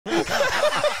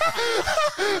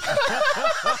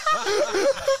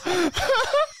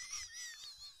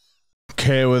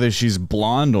care whether she's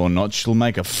blind or not. She'll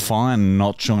make a fine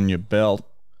notch on your belt.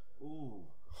 Ooh.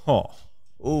 Oh.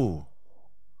 Ooh.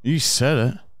 You said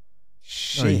it.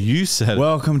 Shit. No, you said it.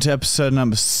 Welcome to episode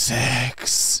number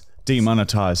 6.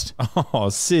 Demonetized. Oh,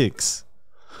 6.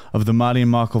 Of the Marty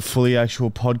and Michael Fully Actual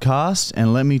podcast.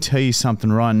 And let me tell you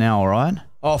something right now, all right?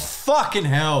 Oh, fucking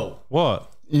hell.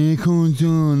 What? Aircon's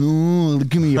on. Oh,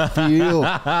 give me a feel.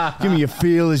 Give me a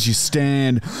feel as you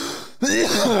stand.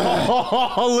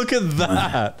 Oh, look at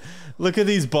that. Look at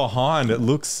these behind. It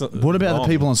looks... What about the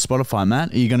people on Spotify,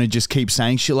 Matt? Are you going to just keep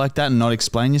saying shit like that and not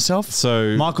explain yourself?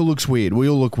 So... Michael looks weird. We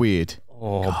all look weird.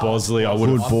 Oh, Bosley, I would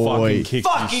have fucking kicked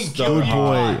you. Good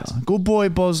boy. Good boy,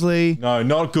 Bosley. No,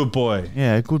 not good boy.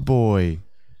 Yeah, good boy.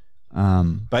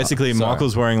 Basically,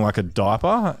 Michael's wearing like a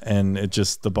diaper and it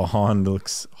just, the behind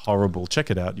looks horrible. Check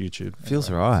it out, YouTube. Feels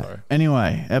right. Sorry.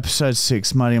 Anyway, episode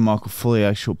 6, Marty and Michael Fully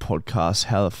Actual podcast.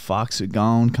 How the fuck's it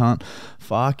going, cunt?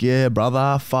 Fuck yeah,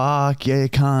 brother. Fuck yeah,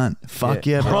 cunt. Fuck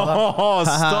yeah, brother. Oh,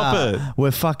 stop it.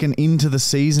 We're fucking into the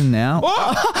season now.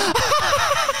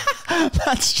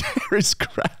 That chair is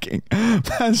cracking.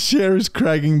 That chair is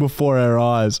cracking before our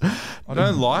eyes. I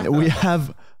don't like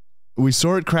that. We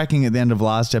saw it cracking at the end of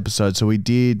last episode, so we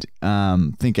did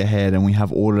think ahead and we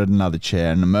have ordered another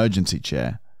chair, an emergency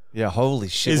chair. Yeah, holy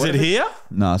shit. Is it here?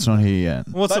 No, it's not here yet.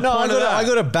 What's the point of that? I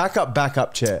got a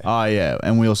backup chair. Oh, yeah,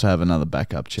 and we also have another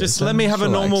backup chair. Just so let me have a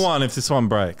relax. normal one if this one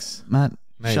breaks. Matt,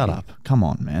 Maybe. shut up. Come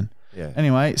on, man. Yeah.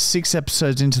 Anyway, 6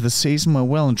 episodes into the season. We're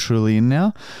well and truly in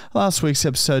now. Last week's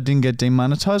episode didn't get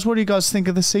demonetized. What do you guys think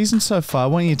of the season so far?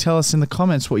 Why don't you tell us in the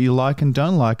comments what you like and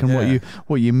don't like and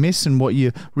what you miss and what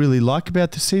you really like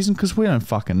about the season? Because we don't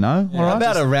fucking know. Yeah. All right? How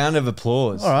about a round of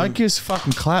applause? All right, give us a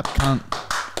fucking clap, cunt.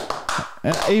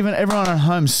 And even everyone at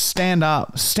home, stand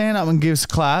up and give us a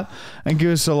clap and give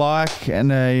us a like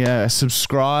and a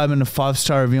subscribe and a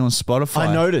 5-star review on Spotify.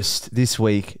 I noticed this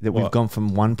week that we've gone from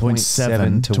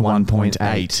 1.7 to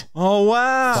 1.8. Oh,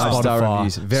 wow. 5-star Spotify.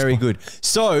 reviews. Very good.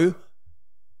 So,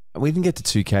 we didn't get to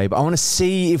 2K, but I want to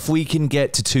see if we can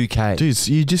get to 2K. Dude,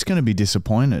 you're just going to be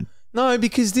disappointed. No,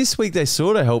 because this week they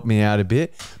sort of helped me out a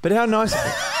bit. But how nice...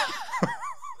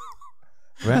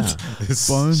 Wow.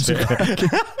 Bones are cracking.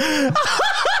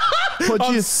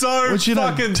 I'm so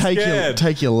fucking scared.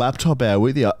 Take your laptop out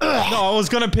with you. No, I was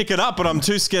going to pick it up, but I'm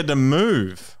too scared to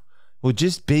move. Well,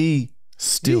 just be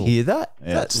still. You hear that?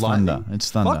 Yeah, That's it's thunder. lightning.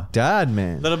 It's thunder. Fuck dad,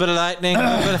 man. A little bit of lightning, a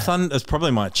little bit of thunder. It's probably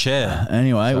my chair.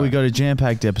 Anyway, we got a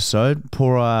jam-packed episode.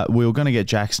 We were going to get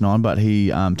Jackson on, but he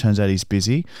turns out he's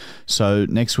busy. So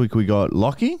next week we got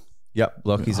Lockie. Yep,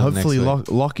 Lockie's on Hopefully next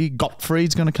week. Lockie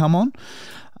Gottfried's going to come on.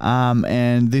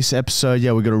 And this episode,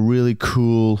 we got a really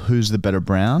cool Who's the Better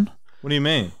Brown. What do you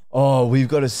mean? Oh, we've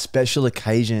got a special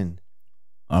occasion.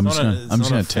 I'm just going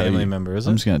to tell you. Family member, is it?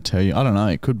 I'm just going to tell you. I don't know.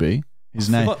 It could be. His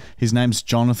name's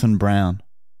Jonathan Brown.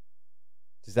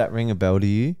 Does that ring a bell to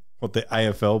you? What, the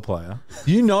AFL player?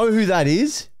 You know who that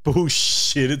is?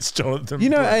 Bullshit, it's Jonathan You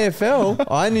know Brown. AFL?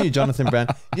 I knew Jonathan Brown.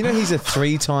 You know he's a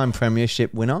 3-time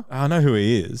premiership winner I know who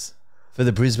he is. for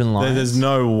the Brisbane Lions. There's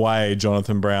no way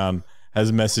Jonathan Brown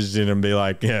has messaged in and be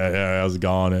like, yeah, how's it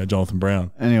going? Jonathan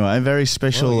Brown. Anyway, very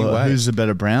special Who's the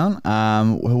Better Brown.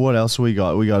 What else we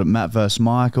got? We got Matt vs.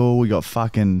 Michael. We got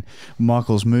fucking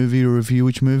Michael's movie review.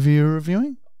 Which movie are you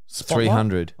reviewing? Spotlight?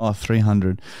 300. Oh,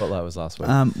 300. Spotlight was last week.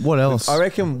 What else? I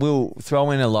reckon we'll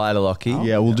throw in a lie to Lockie.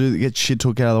 Yeah, we'll get shit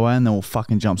talk out of the way and then we'll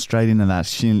fucking jump straight into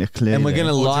that. And we're going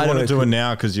to Or lie do you to want to do it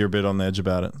now because you're a bit on the edge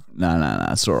about it? No,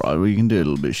 it's all right. We can do a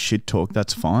little bit of shit talk.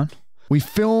 That's fine. We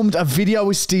filmed a video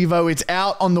with Steve-O. It's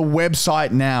out on the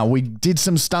website now. We did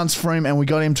some stunts for him and we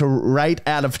got him to rate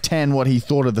out of 10 what he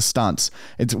thought of the stunts.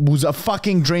 It was a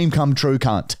fucking dream come true,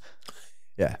 cunt.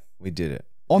 Yeah, we did it.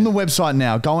 On the website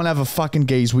now. Go and have a fucking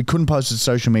geeze. We couldn't post it to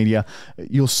social media.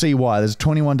 You'll see why. There's a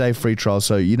 21-day free trial,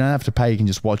 so you don't have to pay. You can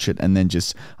just watch it and then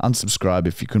just unsubscribe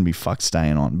if you couldn't be fucked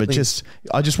staying on. But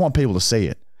I just want people to see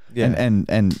it. Yeah.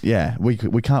 And yeah, we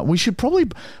can't. We should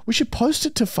post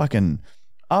it to fucking...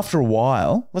 After a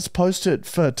while, let's post it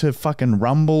to fucking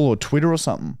Rumble or Twitter or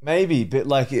something. Maybe, but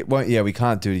like it won't. Yeah, we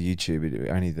can't do it to YouTube. It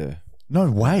only the. No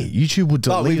way. YouTube would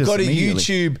delete us. But we've got a immediately.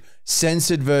 YouTube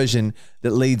censored version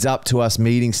that leads up to us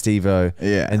meeting Steve-O.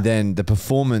 Yeah. And then the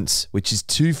performance, which is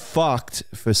too fucked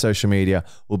for social media,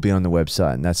 will be on the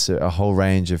website, and that's a whole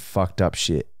range of fucked up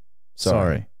shit.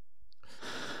 Sorry.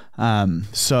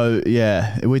 So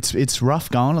yeah, it's rough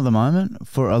going at the moment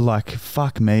for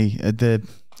fuck me.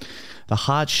 The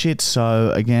heart shit.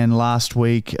 So again, last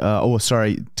week, a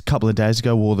couple of days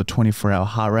ago, wore the 24-hour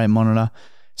heart rate monitor.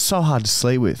 so hard to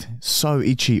sleep with, so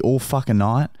itchy all fucking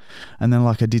night. And then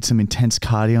like I did some intense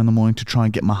cardio in the morning to try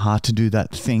and get my heart to do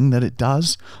that thing that it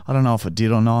does. I don't know if it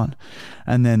did or not.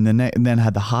 And then then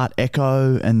had the heart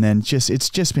echo, and then it's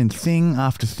just been thing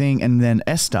after thing. And then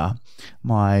Esther,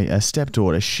 my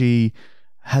stepdaughter, she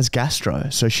has gastro,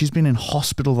 so she's been in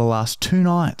hospital the last 2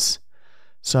 nights.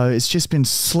 So it's just been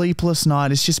sleepless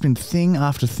night. It's just been thing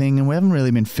after thing, and we haven't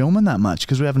really been filming that much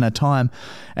because we haven't had time.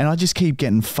 And I just keep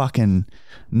getting fucking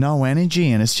no energy,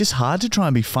 and it's just hard to try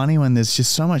and be funny when there's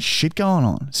just so much shit going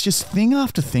on. It's just thing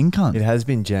after thing, cunt. It has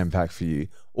been jam-packed for you.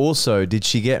 Also, did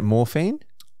she get morphine?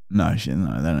 No, they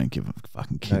don't give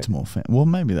fucking kids morphine. Well,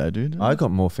 maybe they do. I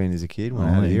got morphine as a kid when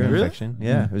I had a ear infection.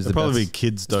 Yeah, it was It'd probably be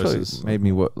kids' doses. Made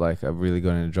me what like I really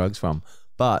got into drugs from.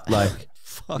 But like,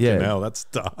 fucking hell, that's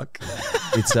dark.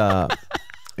 It's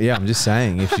yeah, I'm just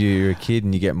saying, if you're a kid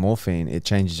and you get morphine, it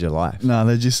changes your life. No,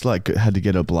 they just like had to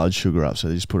get her blood sugar up, so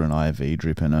they just put an IV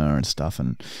drip in her and stuff,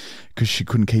 and because she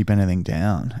couldn't keep anything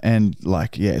down. And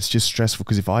like, yeah, it's just stressful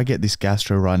because if I get this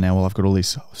gastro right now, well, I've got all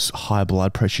this high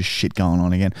blood pressure shit going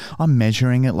on again. I'm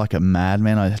measuring it like a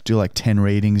madman. I do like 10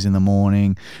 readings in the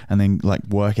morning and then like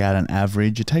work out an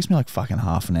average. It takes me like fucking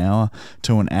half an hour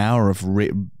to an hour of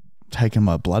taking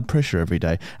my blood pressure every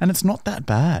day, and it's not that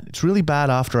bad. It's really bad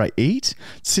after I eat.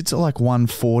 It sits at like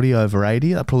 140 over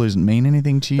 80. That probably doesn't mean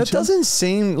anything to you. That doesn't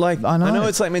seem like. I know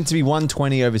it's like meant to be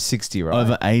 120 over 60, right?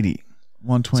 Over 80.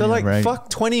 120 so like over 80. fuck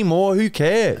 20 more. Who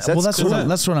cares? That's cool.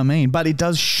 That's what I mean. But it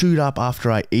does shoot up after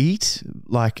I eat,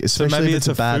 like especially so maybe if it's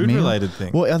a bad food meal. Related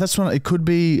thing. Well, that's what it could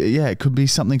be. Yeah, it could be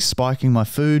something spiking my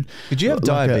food. Could you have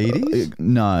diabetes?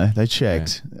 No, they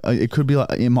checked. Okay. It could be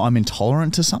like I'm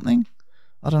intolerant to something.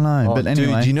 I don't know, but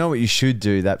anyway. Dude, do you know what you should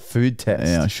do? That food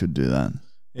test. Yeah, I should do that.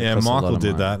 Yeah, Michael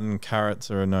did that, and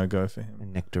carrots are a no-go for him.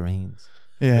 And nectarines.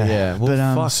 Yeah, yeah.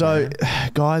 Well, but so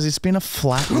man. Guys, it's been a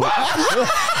flat. Matt's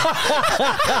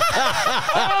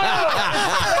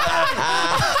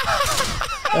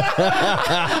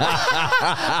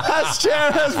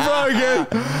chair has broken.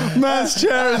 Matt's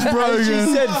chair is broken.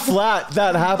 She said flat.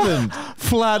 That happened.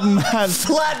 Flat Matt.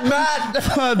 Flat Matt.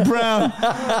 Flat Brown.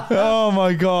 Oh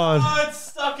my god. Oh, it's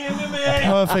stuck into me.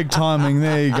 Perfect timing.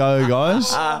 There you go,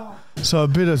 guys. So a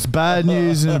bit of bad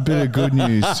news and a bit of good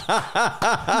news.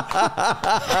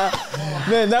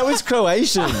 Man, that was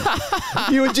Croatian.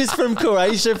 You were just from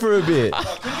Croatia for a bit.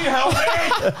 Can you help me?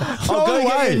 I'll go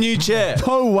get you a new chair.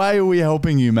 No way are we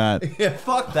helping you, Matt. Yeah,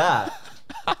 fuck that.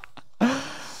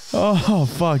 Oh,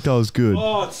 fuck, that was good.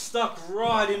 Oh, it's stuck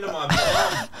right into my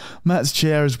bum. Matt's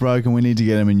chair is broken. We need to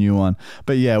get him a new one.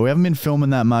 But yeah, we haven't been filming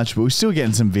that much, but we're still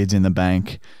getting some vids in the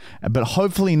bank. But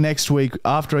hopefully next week,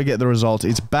 after I get the results,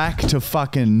 it's back to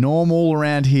fucking normal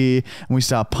around here, and we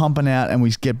start pumping out, and we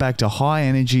get back to high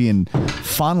energy and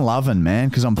fun loving, man,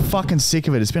 because I'm fucking sick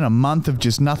of it. It's been a month of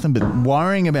just nothing but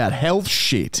worrying about health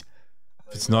shit.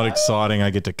 If it's not exciting,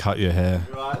 I get to cut your hair.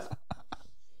 Right.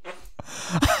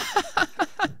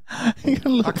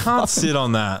 I can't sit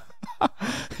on that.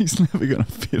 He's never going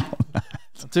to fit on that.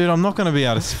 Dude, I'm not going to be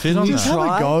able to fit on Just that.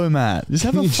 have a go, Matt. Just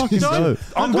have a fucking go.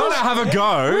 I'm going to have a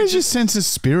go. Where's your sense of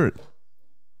spirit?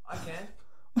 I can.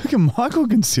 Look at Michael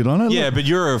can sit on it. Yeah, Look. but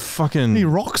you're a fucking... He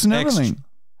rocks and everything.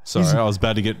 Sorry, I was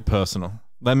about to get personal.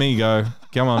 Let me go.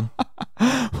 Come on.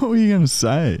 What were you going to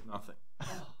say? Nothing.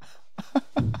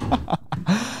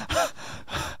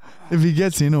 If he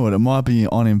gets into it, it might be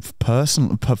on him for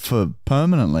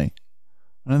permanently.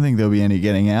 I don't think there'll be any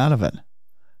getting out of it.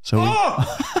 So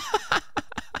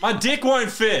my dick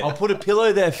won't fit. I'll put a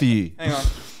pillow there for you. Hang on.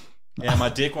 Yeah, my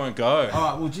dick won't go. All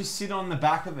right, we'll just sit on the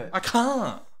back of it. I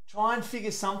can't. Try and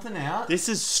figure something out. This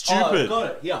is stupid. Oh,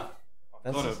 got it. Yeah.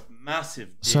 I've got a massive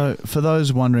dick. So for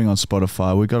those wondering on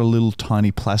Spotify, we got a little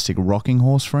tiny plastic rocking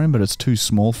horse for him, but it's too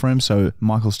small for him. So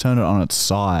Michael's turned it on its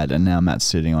side, and now Matt's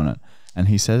sitting on it, and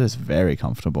he says it's very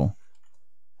comfortable.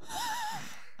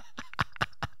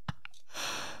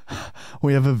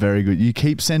 We have a very good... You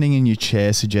keep sending in your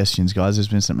chair suggestions, guys. There's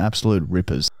been some absolute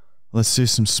rippers. Let's do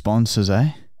some sponsors,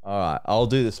 eh? All right, I'll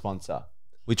do the sponsor.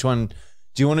 Which one?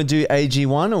 Do you want to do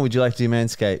AG1 or would you like to do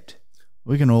Manscaped?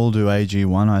 We can all do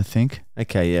AG1, I think.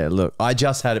 Okay, yeah, look, I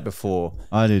just had it before.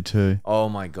 I did too. Oh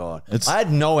my God. I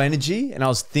had no energy and I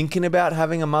was thinking about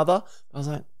having a mother. I was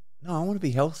like, no, I want to be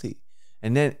healthy.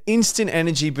 And then instant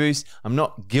energy boost. I'm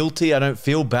not guilty. I don't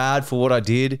feel bad for what I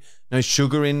did. No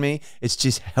sugar in me. It's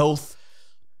just health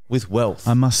with wealth.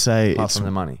 I must say, apart from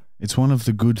the money. It's one of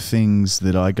the good things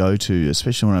that I go to,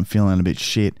 especially when I'm feeling a bit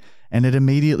shit. and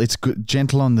it's good,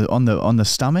 gentle on the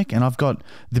stomach, and I've got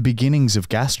the beginnings of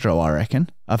gastro, I reckon.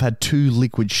 I've had 2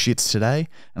 liquid shits today,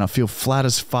 and I feel flat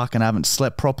as fuck and I haven't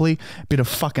slept properly. Bit of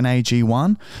fucking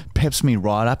AG1 peps me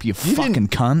right up, you fucking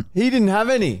cunt. He didn't have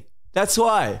any. That's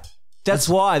why. That's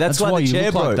why the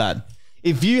chair broke. Like that.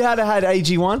 If you had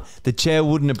AG1, the chair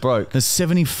wouldn't have broke. There's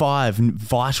 75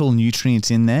 vital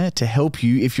nutrients in there to help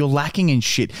you if you're lacking in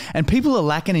shit. And people are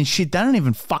lacking in shit they don't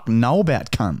even fucking know about,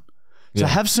 cunt. So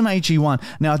have some AG1.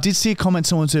 Now, I did see a comment.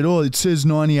 Someone said, oh, it says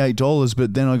 $98,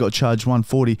 but then I got charged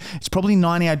 $140. It's probably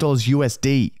 $98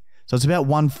 USD. So it's about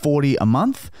 $140 a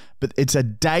month, but it's a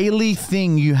daily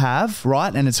thing you have,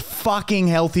 right? And it's fucking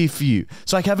healthy for you.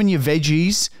 It's like having your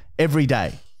veggies every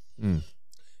day.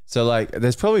 So, like,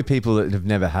 there's probably people that have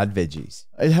never had veggies.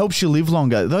 It helps you live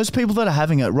longer. Those people that are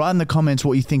having it, write in the comments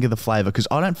what you think of the flavor, because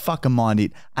I don't fucking mind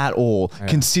it at all,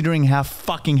 considering how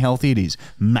fucking healthy it is.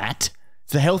 Matt,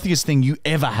 it's the healthiest thing you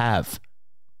ever have.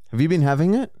 Have you been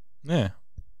having it? Yeah.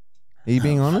 Are you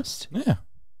being honest? Yeah.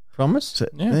 Promise? So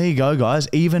there you go, guys.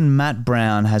 Even Matt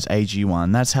Brown has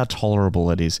AG1. That's how tolerable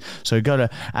it is. So go to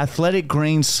Athletic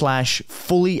Greens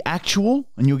 /fully actual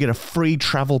and you'll get a free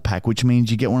travel pack, which means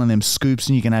you get one of them scoops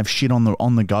and you can have shit on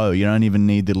the go. You don't even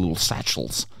need the little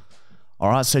satchels.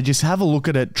 All right, so just have a look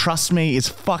at it. Trust me, it's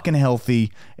fucking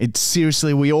healthy. It's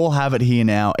seriously, we all have it here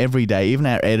now every day. Even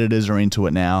our editors are into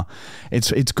it now.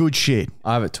 It's good shit.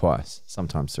 I have it twice,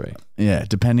 sometimes 3. Yeah,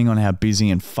 depending on how busy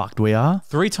and fucked we are.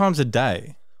 3 times a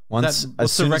day. Once,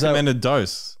 what's the recommended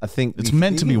dose? I think it's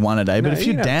meant to be 1 a day, but if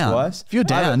you're down, you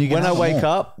can when I wake more.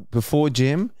 up before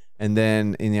gym and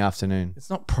then in the afternoon. It's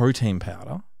not protein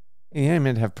powder. Yeah, I'm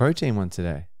meant to have protein once a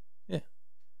day. Yeah.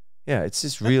 Yeah, it's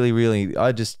just really,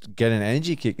 I just get an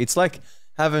energy kick. It's like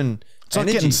having It's like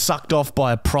getting sucked off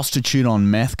by a prostitute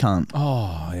on meth, cunt.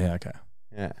 Oh, yeah, okay.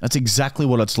 Yeah. That's exactly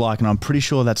what it's like, and I'm pretty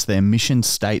sure that's their mission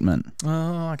statement.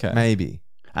 Oh, okay. Maybe.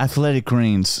 Athletic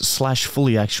Greens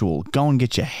 /fully actual. Go and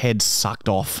get your head sucked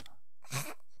off.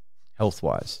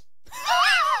 Health-wise.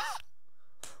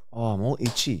 Oh, I'm all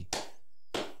itchy.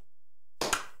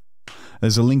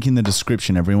 There's a link in the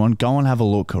description, everyone. Go and have a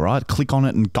look, all right? Click on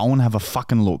it and go and have a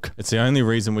fucking look. It's the only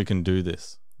reason we can do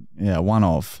this. Yeah, one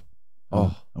of.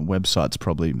 A website's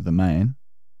probably the main.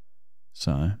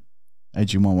 So,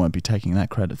 AG1 won't be taking that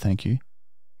credit, thank you.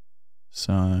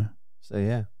 So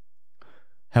yeah.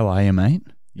 How are you, mate?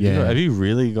 Yeah. Have you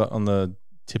really got on the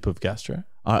tip of gastro?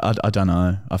 I don't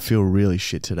know. I feel really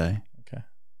shit today. Okay.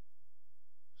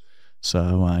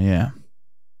 So, yeah.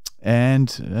 And,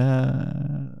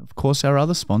 of course, our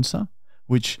other sponsor,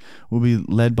 which will be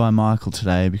led by Michael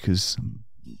today because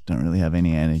I don't really have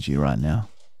any energy right now.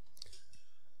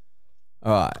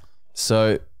 All right.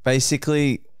 So,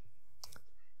 basically,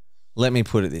 let me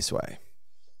put it this way.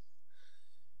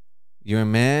 You're a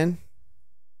man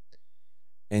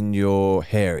and you're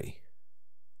hairy.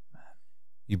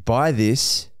 You buy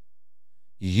this,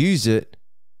 you use it,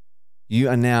 you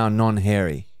are now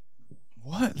non-hairy.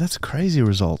 What? That's crazy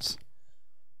results.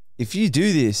 If you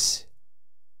do this,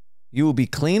 you will be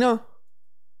cleaner,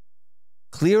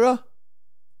 clearer,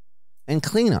 and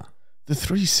cleaner. The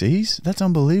 3 C's? That's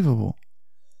unbelievable.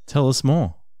 Tell us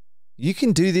more. You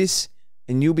can do this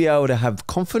and you'll be able to have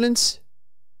confidence,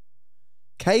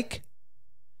 cake,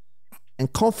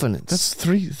 and confidence.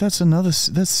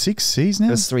 That's 6 C's now?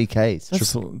 That's 3 Ks.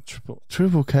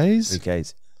 Triple Ks? 3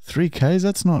 Ks. 3 Ks?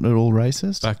 That's not at all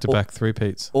racist. Back to back 3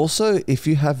 Peats. Also, if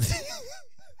you have...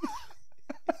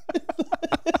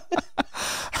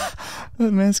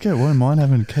 Manscaped won't mind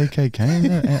having KKK in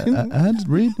there. Ads,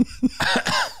 read.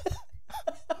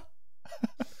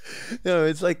 No,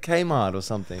 it's like Kmart or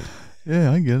something.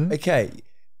 Yeah, I get it. Okay,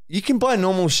 you can buy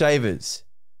normal shavers,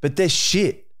 but they're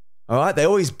shit. All right, they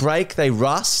always break, they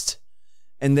rust,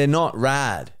 and they're not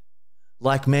rad,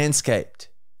 like Manscaped.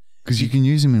 Because you can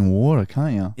use them in water,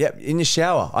 can't you? Yep, in your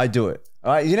shower, I do it.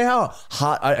 All right, you know how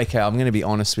hard? Okay, I'm going to be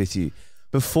honest with you.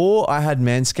 Before I had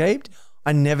Manscaped,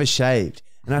 I never shaved.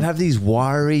 And I'd have these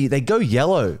wiry, they go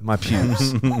yellow, my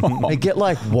pubes. They get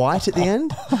like white at the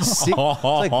end. Sick. It's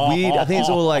like weird. I think it's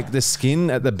all like the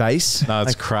skin at the base. No,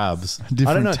 it's like, crabs. Different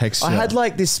I don't know. texture. I had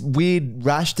like this weird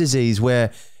rash disease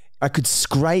where I could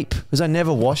scrape, because I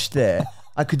never washed there.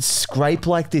 I could scrape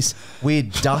like this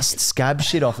weird dust scab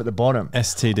shit off at the bottom.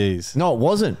 STDs. No, it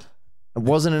wasn't. It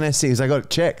wasn't an STD because I got it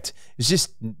checked. It's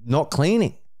just not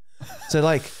cleaning. So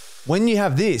like, when you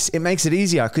have this, it makes it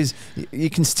easier because you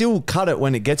can still cut it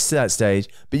when it gets to that stage,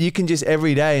 but you can just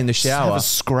every day in the shower have a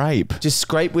scrape. just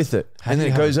scrape with it, How and do then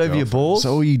you it have goes a over your girlfriend? balls.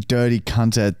 So all you dirty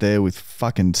cunts out there with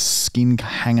fucking skin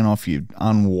hanging off you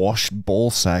unwashed ball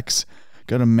sacks,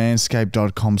 go to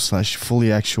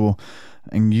manscaped.com/fully actual.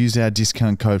 and use our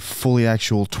discount code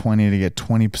FullyActual20 to get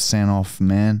 20% off,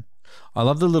 man. I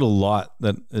love the little light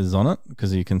that is on it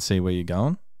because you can see where you're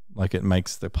going. Like it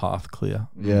makes the path clear.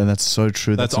 Yeah, that's so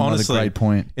true. That's honestly another great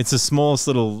point. It's the smallest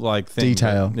little like thing.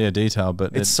 Detail. Detail.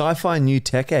 But it's sci-fi new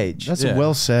tech age. That's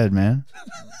well said, man.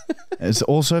 It's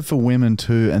also for women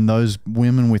too, and those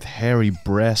women with hairy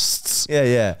breasts.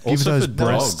 Yeah. Give also those for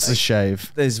breasts dogs. a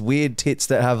shave. There's weird tits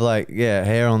that have like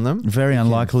hair on them. Very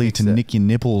unlikely to nick your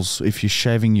nipples if you're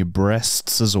shaving your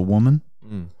breasts as a woman.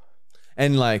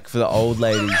 And like for the old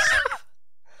ladies.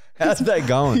 How's that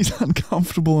going? He's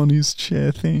uncomfortable on his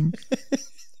chair thing.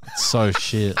 So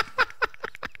shit.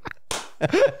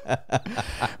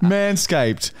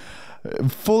 Manscaped.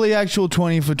 Fully Actual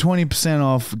 20 for 20%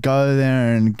 off. Go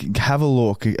there and have a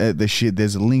look at the shit.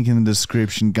 There's a link in the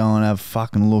description. Go and have a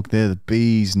fucking look there. The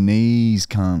bee's knees,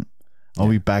 cunt. I'll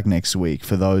be back next week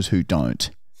for those who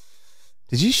don't.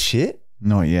 Did you shit?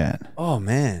 Not yet. Oh,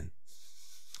 man.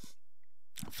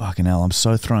 Fucking hell. I'm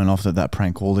so thrown off that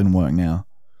prank call didn't work now.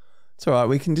 It's all right.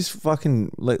 We can just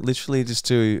fucking literally just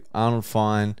do Arnold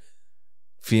Fine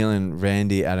feeling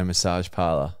Randy at a massage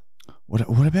parlor.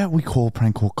 What about we call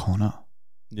prank call Connor?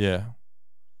 Yeah.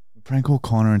 Prank call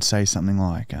Connor and say something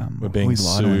like, we're being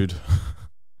sued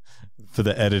for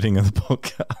the editing of the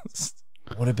podcast.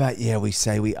 What about, we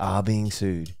say we are being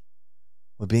sued.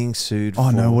 We're being sued for... Oh,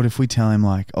 no, what if we tell him,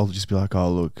 like, I'll just be like, oh,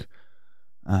 look,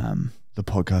 the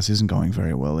podcast isn't going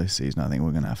very well this season. I think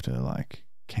we're going to have to, like,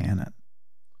 can it.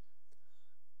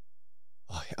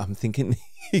 Oh, I'm thinking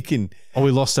he can... Oh,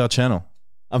 we lost our channel.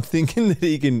 I'm thinking that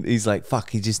he can... He's like,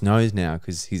 fuck, he just knows now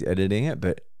because he's editing it,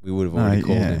 but we would have already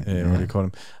called him. Yeah, already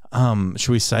called him.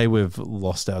 Should we say we've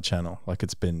lost our channel? Like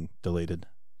it's been deleted?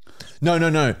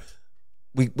 No.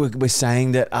 We're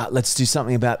saying that let's do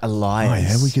something about Elias.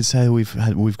 Oh, yeah, we could say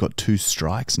we've got 2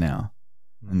 strikes now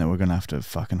and that we're going to have to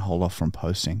fucking hold off from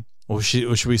posting. Or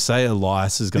should we say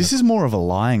Elias is going to... This is more of a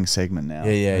lying segment now.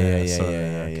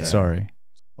 Yeah. Sorry.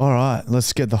 All right,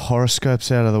 let's get the horoscopes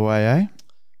out of the way, eh?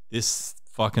 This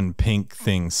fucking pink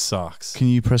thing sucks. Can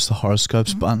you press the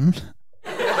horoscopes button?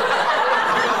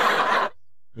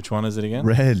 Which one is it again?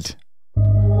 Red.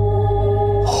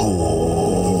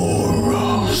 Horoscopes.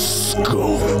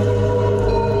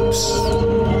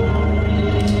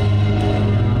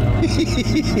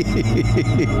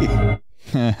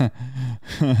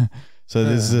 So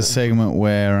this is a segment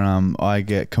where I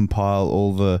compile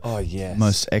all the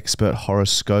most expert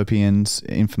horoscopians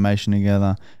information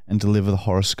together and deliver the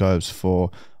horoscopes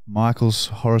for Michael's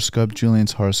horoscope,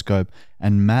 Julian's horoscope,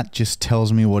 and Matt just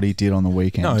tells me what he did on the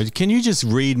weekend. No, can you just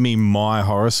read me my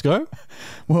horoscope?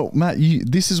 Well, Matt,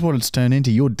 this is what it's turned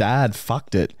into. Your dad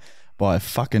fucked it by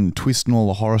fucking twisting all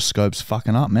the horoscopes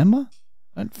fucking up, remember?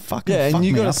 Don't fucking fuck and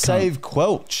you got to up, save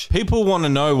Quelch. People want to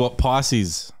know what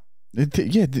Pisces... Well,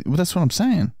 that's what I'm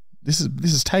saying. This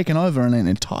is taken over an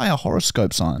entire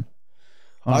horoscope sign.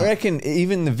 I reckon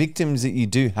even the victims that you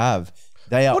do have,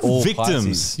 they are all victims.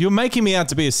 Pisces. You're making me out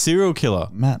to be a serial killer,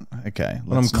 Matt. Okay,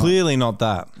 but I'm clearly not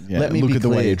that. Yeah, Let me look be at the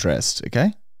way clear. you're dressed.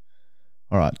 Okay.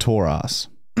 All right, Taurus.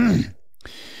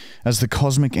 As the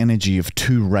cosmic energy of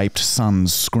 2 raped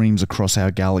suns screams across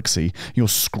our galaxy, your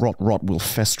scrot rot will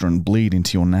fester and bleed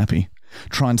into your nappy.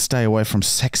 Try and stay away from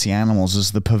sexy animals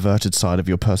as the perverted side of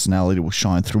your personality will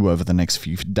shine through over the next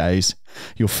few days.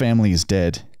 Your family is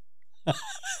dead.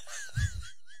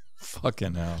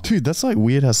 Fucking hell. Dude, that's like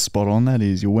weird how spot on that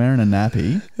is. You're wearing a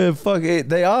nappy. Fuck it,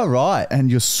 they are right. And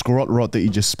your scrot rot that you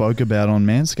just spoke about on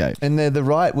Manscaped. And they're the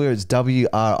right where it's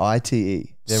WRITE.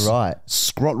 They're right.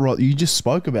 Scrot rot, you just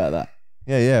spoke about that.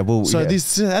 Yeah. Well, So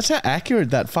that's how accurate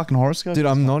that fucking horoscope dude,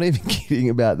 is. I'm not even kidding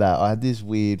about that. I had this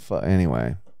weird...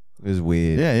 Anyway, it was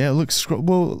weird. Yeah. Look,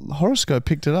 horoscope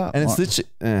picked it up. And it's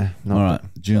literally... All right,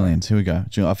 Julian's. Here we go.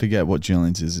 I forget what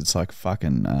Julian's is. It's like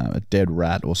fucking a dead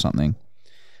rat or something.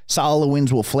 Solar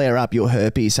winds will flare up your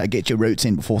herpes, so get your roots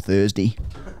in before Thursday.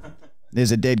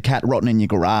 There's a dead cat rotting in your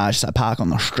garage, so park on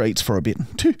the streets for a bit.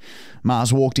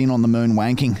 Mars walked in on the moon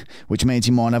wanking, which means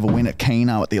you might have a win at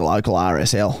Keno at the local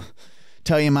RSL.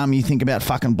 Tell your mum you think about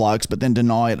fucking blokes, but then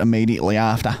deny it immediately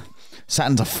after.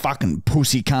 Saturn's a fucking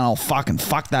pussy cunt. I'll fucking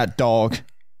fuck that dog.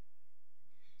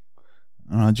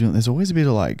 All right, Julian, there's always a bit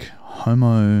of like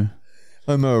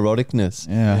Homoeroticness.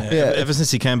 Yeah. Ever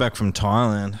since he came back from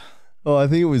Thailand. Oh, I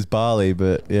think it was Bali,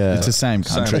 but yeah. It's the same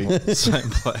country. Same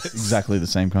place. Exactly the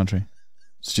same country.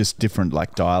 It's just different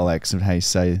like dialects of how you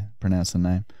pronounce the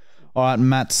name. All right,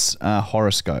 Matt's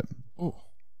horoscope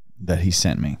that he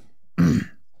sent me.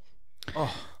 All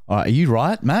right, are you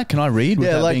right, Matt? Can I read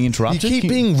without being interrupted? You keep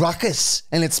being ruckus,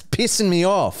 and it's pissing me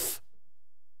off.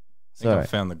 I think I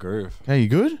found the groove. Okay, you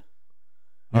good?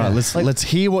 All right, let's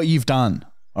hear what you've done.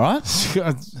 All right?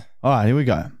 All right, here we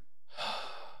go.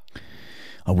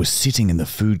 I was sitting in the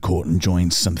food court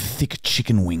enjoying some thick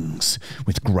chicken wings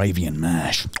with gravy and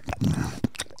mash.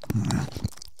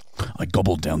 I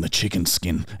gobbled down the chicken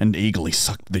skin and eagerly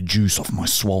sucked the juice off my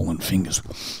swollen fingers.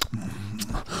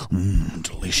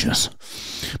 Delicious.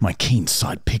 My keen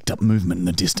sight picked up movement in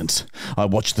the distance. I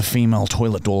watched the female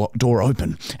toilet door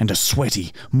open and a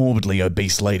sweaty, morbidly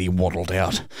obese lady waddled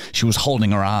out. She was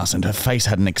holding her ass and her face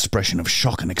had an expression of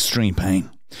shock and extreme pain.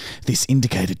 This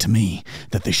indicated to me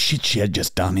that the shit she had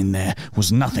just done in there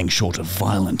was nothing short of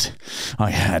violent.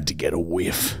 I had to get a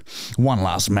whiff. One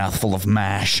last mouthful of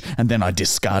mash, and then I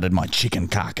discarded my chicken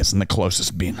carcass in the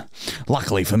closest bin.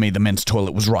 Luckily for me, the men's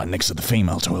toilet was right next to the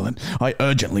female toilet. I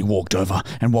urgently walked over,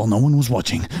 and while no one was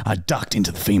watching, I ducked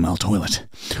into the female toilet.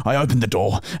 I opened the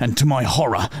door, and to my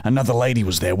horror, another lady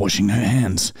was there washing her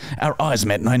hands. Our eyes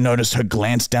met, and I noticed her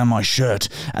glance down my shirt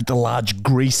at the large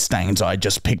grease stains I had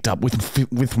just picked up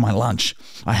with my lunch.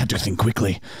 I had to think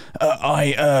quickly.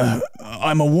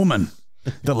 I'm a woman.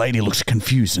 The lady looked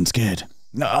confused and scared.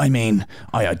 I mean,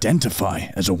 I identify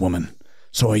as a woman,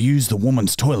 so I used the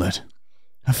woman's toilet.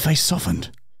 Her face softened.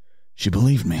 She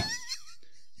believed me.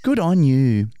 Good on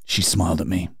you, she smiled at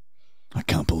me. I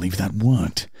can't believe that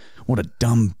worked. What a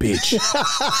dumb bitch.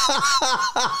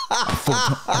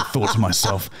 I thought to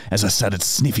myself as I started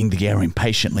sniffing the air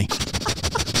impatiently.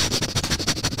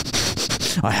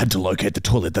 I had to locate the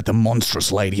toilet that the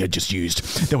monstrous lady had just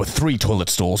used. There were 3 toilet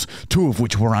stalls, 2 of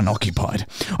which were unoccupied.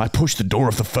 I pushed the door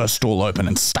of the first stall open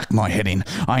and stuck my head in.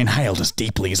 I inhaled as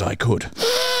deeply as I could.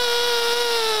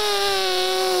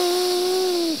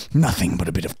 Nothing but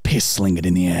a bit of piss lingered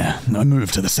in the air. I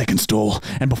moved to the second stall,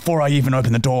 and before I even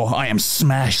open the door, I am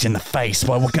smashed in the face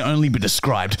by what can only be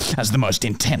described as the most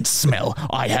intense smell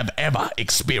I have ever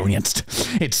experienced.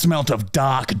 It smelt of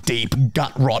dark, deep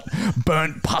gut rot,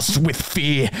 burnt pus with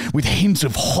fear, with hints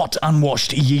of hot,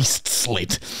 unwashed yeast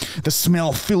slit. The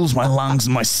smell fills my lungs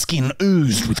and my skin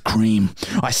oozed with cream.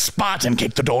 I Spartan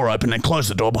kicked the door open and closed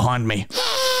the door behind me.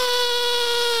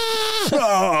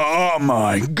 Oh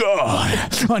my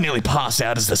God. I nearly pass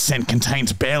out as the scent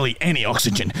contains barely any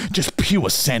oxygen, just pure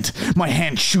scent. My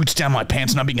hand shoots down my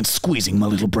pants and I begin squeezing my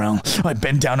little brow. I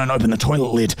bend down and open the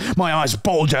toilet lid. My eyes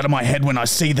bulge out of my head when I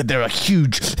see that there are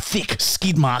huge, thick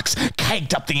skid marks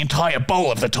caked up the entire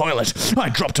bowl of the toilet. I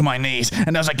drop to my knees,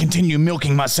 and as I continue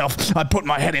milking myself, I put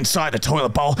my head inside the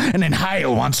toilet bowl and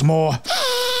inhale once more.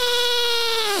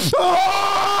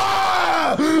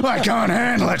 I can't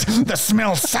handle it. The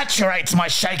smell saturates my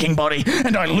shaking body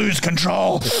and I lose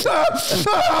control.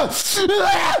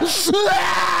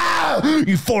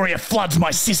 Euphoria floods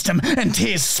my system and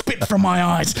tears spit from my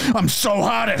eyes. I'm so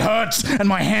hard it hurts and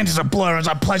my hand is a blur as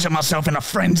I pleasure myself in a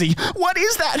frenzy. What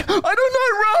is that? I don't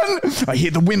know, run! I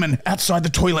hear the women outside the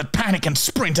toilet panic and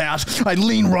sprint out. I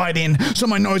lean right in so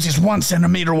my nose is 1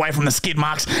 centimeter away from the skid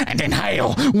marks and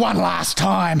inhale one last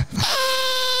time.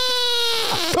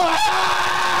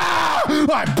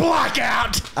 I black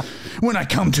out. When I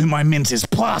come to, my mince is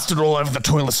plastered all over the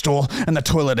toilet stall and the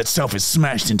toilet itself is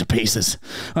smashed into pieces.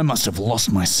 I must have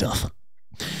lost myself.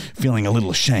 Feeling a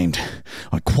little ashamed,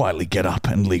 I quietly get up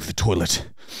and leave the toilet.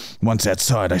 Once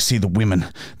outside, I see the women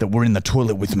that were in the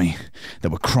toilet with me. They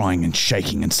were crying and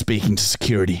shaking and speaking to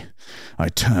security. I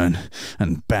turn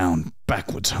and bound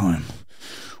backwards home.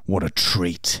 What a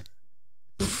treat.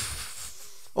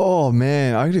 Oh,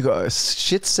 man. I could have got a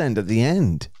shit send at the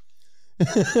end.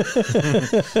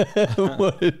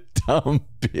 What a dumb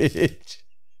bitch.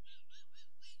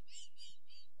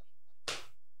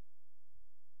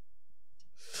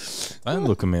 Don't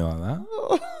look at me like that.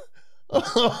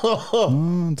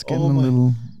 Oh, it's getting a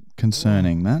little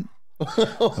concerning, Matt. I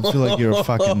feel like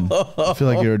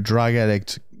you're a drug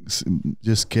addict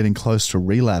just getting close to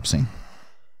relapsing.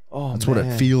 Oh, that's what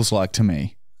it feels like to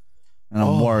me. And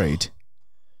I'm worried.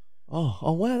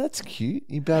 Oh, wow, that's cute.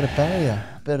 You built a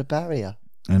barrier.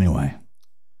 Anyway,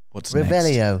 what's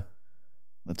Revelio. next?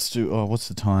 Let's do. Oh, what's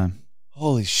the time?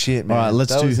 Holy shit, man! All right,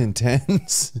 that was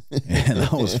intense. Yeah,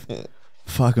 that was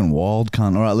fucking wild,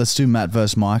 cunt. All right, let's do Matt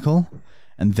versus Michael,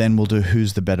 and then we'll do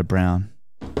Who's the Better Brown.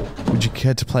 Would you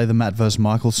care to play the Matt versus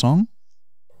Michael song?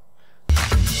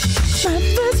 Matt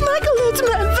versus Michael, it's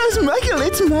Matt versus Michael,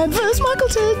 it's Matt versus Michael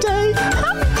today.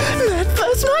 Matt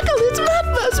versus Michael, it's Matt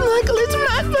versus Michael, it's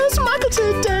Matt versus Michael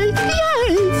today.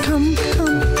 Yay!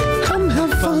 Come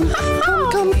have fun.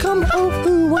 Come, oh,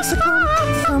 who wants to come?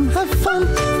 Come have fun,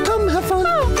 come have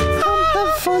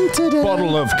fun today.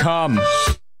 Bottle of cum.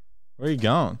 Where are you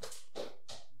going?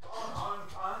 All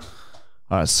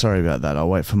right, sorry about that. I'll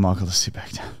wait for Michael to sit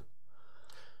back down.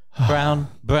 Brown,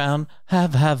 brown,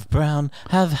 have brown,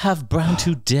 have brown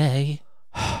today.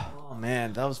 Oh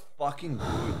man, that was fucking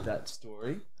good, that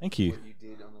story. Thank you. What you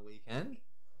did on the weekend.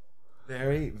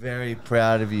 Very, very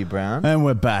proud of you, Brown. And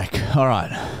we're back. All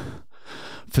right.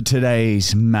 For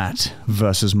today's Matt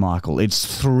versus Michael,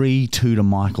 it's 3-2 to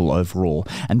Michael overall,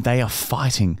 and they are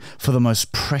fighting for the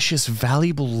most precious,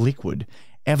 valuable liquid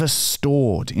ever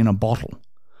stored in a bottle.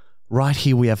 Right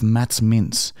here we have Matt's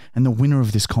mints, and the winner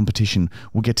of this competition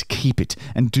will get to keep it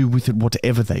and do with it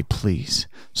whatever they please.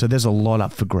 So there's a lot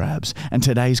up for grabs, and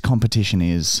today's competition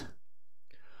is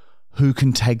who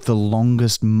can take the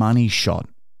longest money shot.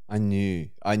 I knew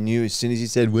as soon as he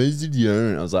said, "Where's the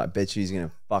deodorant?" I was like, I bet you he's going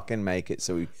to fucking make it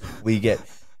so we get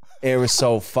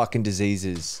aerosol fucking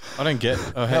diseases. I don't get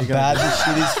how bad this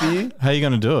shit is for you. How are you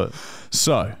going to do it?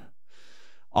 So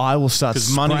I will start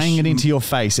spraying it into your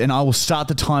face, and I will start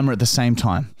the timer at the same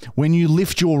time. When you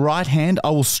lift your right hand,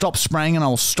 I will stop spraying and I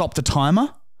will stop the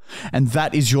timer. And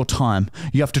that is your time.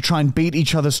 You have to try and beat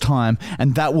each other's time,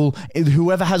 and that will,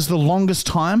 whoever has the longest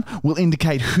time will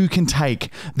indicate who can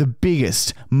take the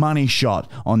biggest money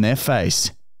shot on their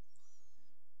face.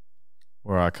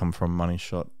 Where I come from, money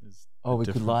shot is we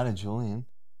could lie to Julian.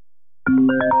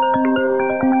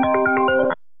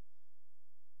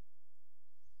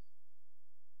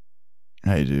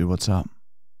 Hey, dude, what's up?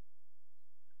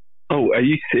 Oh, are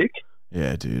you sick?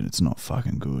 Yeah, dude, it's not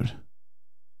fucking good.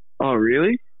 Oh,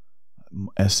 really?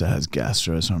 Esther has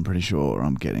gastro, so I'm pretty sure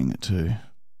I'm getting it too.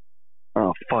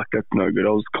 Oh, fuck, that's no good. I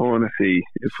was calling to see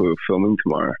if we were filming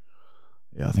tomorrow.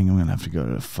 Yeah, I think I'm going to have to go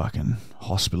to a fucking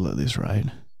hospital at this rate.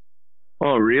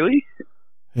 Oh, really?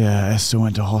 Yeah, Esther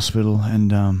went to hospital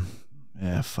and,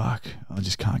 yeah, fuck. I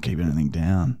just can't keep anything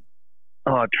down.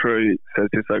 Oh, true. So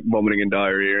it's just like vomiting and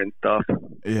diarrhea and stuff.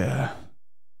 Yeah.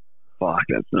 Fuck,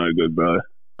 that's no good, bro.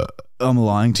 I'm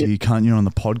lying to you, can't you, on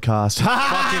the podcast?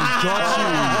 fucking got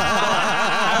you.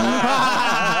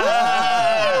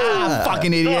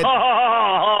 Fucking idiot.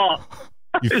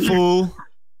 You fool.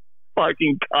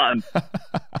 Fucking cunt.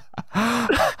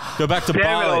 Go back to Damn it,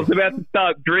 I Bali. was about to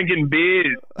start drinking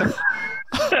beers.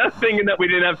 Thinking that we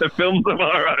didn't have to film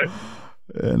tomorrow.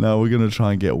 Yeah, no, we're going to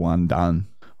try and get one done.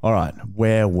 All right,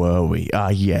 where were we?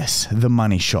 Yes, the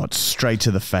money shot straight to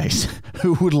the face.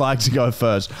 Who would like to go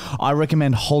first? I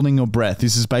recommend holding your breath.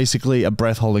 This is basically a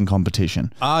breath holding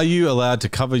competition. Are you allowed to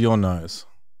cover your nose?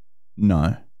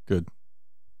 No. Good.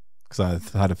 Because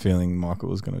I had a feeling Michael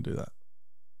was going to do that.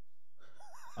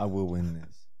 I will win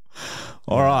this.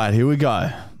 All right, here we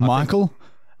go. Michael,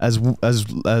 as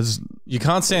you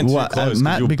can't stand too close,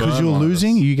 Matt, because you're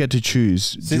losing, you get to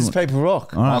choose. Scissors, paper,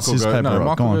 rock. All right, scissors, paper,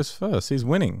 rock. Michael goes first. He's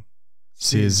winning.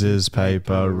 Scissors,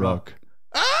 paper, rock.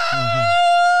 You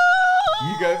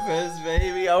go first,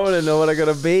 baby. I want to know what I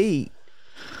got to be.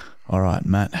 All right,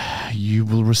 Matt, you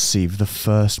will receive the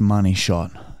first money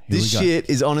shot. This shit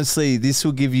is honestly, this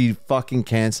will give you fucking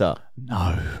cancer.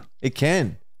 No. It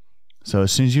can. So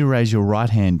as soon as you raise your right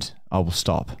hand, I will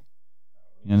stop.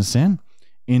 You understand?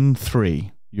 In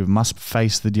 3, you must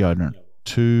face the deodorant.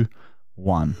 2,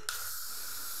 1.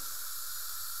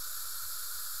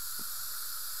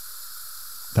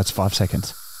 That's 5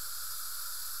 seconds.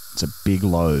 It's a big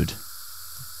load.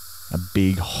 A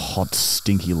big, hot,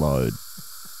 stinky load.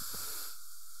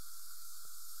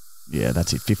 Yeah,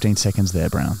 that's it. 15 seconds there,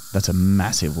 Brown. That's a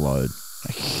massive load.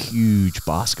 A huge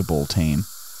basketball team.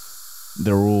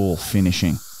 They're all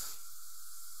finishing.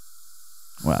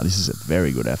 Wow, this is a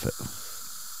very good effort.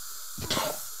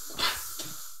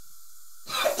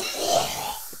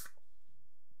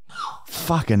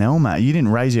 Fucking hell, Matt. You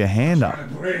didn't raise your hand up.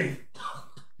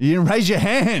 You didn't raise your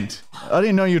hand. I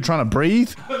didn't know you were trying to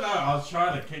breathe. No, I was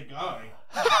trying to keep going.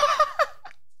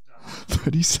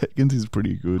 30 seconds is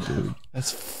pretty good, dude.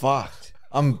 That's fucked.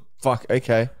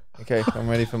 Okay, I'm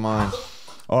ready for mine.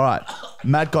 All right.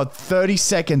 Matt got 30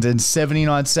 seconds and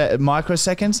 79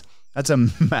 microseconds. That's a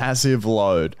massive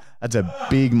load. That's a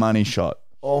big money shot.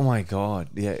 Oh my God.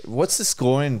 Yeah. What's the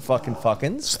score in fucking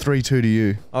fuckins? It's 3-2 to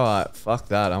you. All right. Fuck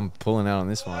that. I'm pulling out on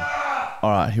this one. All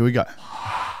right. Here we go.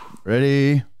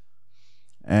 Ready?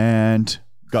 And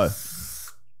go.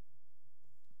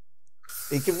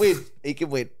 He can win. He can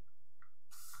win.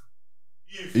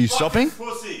 Are you stopping?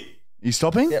 Pussy. Are you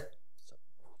stopping? Yep.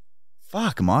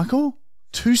 Fuck, Michael.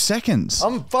 2 seconds.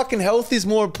 I'm fucking health is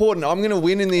more important. I'm going to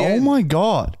win in the end. Oh my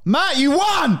God. Matt, you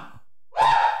won!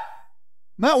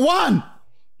 Matt won!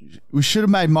 We should have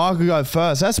made Michael go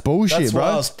first. That's bullshit, That's bro.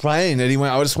 why I was playing it. He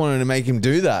went, I just wanted to make him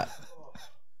do that.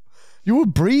 You were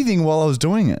breathing while I was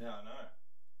doing it. Yeah, I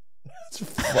know. It's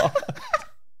fucked.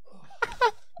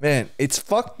 Man, it's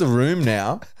fucked the room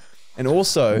now And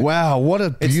also, wow, what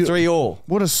a it's 3-all.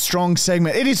 What a strong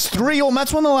segment. It is 3-all.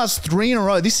 Matt's won the last 3 in a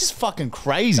row. This is fucking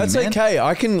crazy. That's man. okay.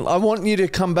 I want you to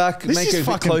come back, This make is it a bit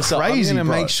fucking closer. crazy, I'm going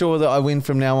to bro. make sure that I win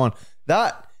from now on.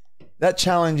 That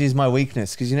challenge is my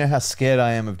weakness because you know how scared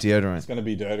I am of deodorant. It's going to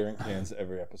be deodorant cans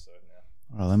every episode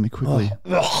now. All right, let me quickly.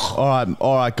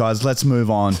 All right, guys, let's move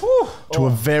on to a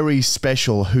very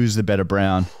special Who's the Better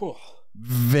Brown.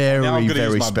 Very, Now I'm going to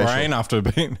very use my special. brain after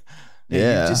being...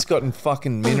 Yeah. You've just gotten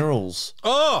fucking minerals.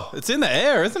 Oh, it's in the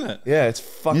air, isn't it? Yeah, it's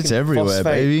fucking It's everywhere,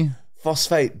 baby.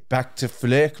 Phosphate back to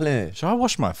flare. Should I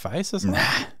wash my face or something?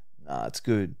 Nah, it's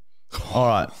good. All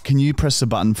right, can you press the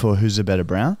button for Who's the Better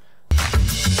Brown?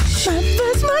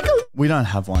 We don't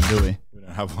have one, do we? We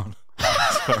don't have one.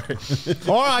 Sorry.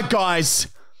 All right, guys.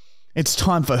 It's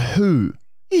time for Who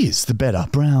is the Better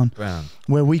Brown?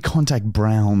 Where we contact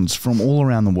Browns from all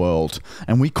around the world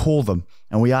and we call them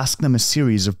and we ask them a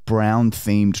series of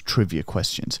Brown-themed trivia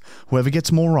questions. Whoever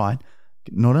gets more right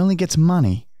not only gets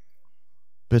money,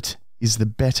 but is the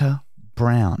better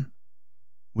Brown,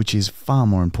 which is far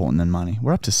more important than money.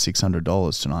 We're up to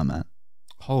 $600 tonight, Matt.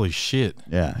 Holy shit.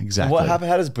 Yeah, exactly. How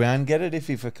does Brown get it if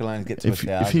he for Cologne gets to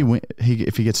 1,000?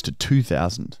 If he gets to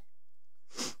 2,000.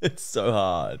 It's so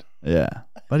hard. Yeah,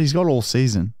 but he's got all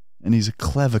season, and he's a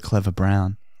clever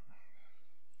Brown.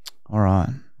 All right.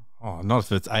 Oh, not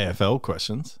if it's AFL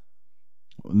questions.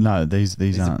 No, these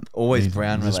aren't. Always these,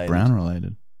 Brown just related. Brown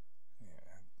related.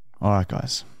 All right,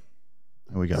 guys.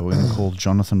 Here we go. We're going to call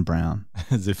Jonathan Brown.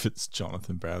 As if it's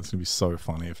Jonathan Brown. It's going to be so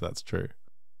funny if that's true.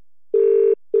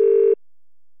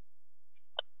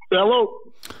 Hello.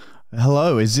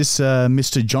 Hello, is this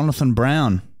Mr. Jonathan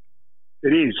Brown?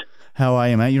 It is. How are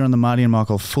you, mate? You're on the Marty and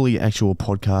Michael Fully Actual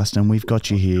podcast, and we've got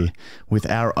you here with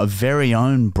our very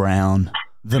own Brown,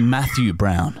 the Matthew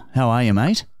Brown. How are you,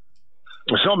 mate?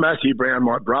 It's not Matthew Brown,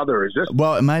 my brother, is it?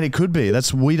 Well, mate, it could be.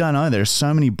 We don't know. There's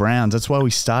so many Browns. That's why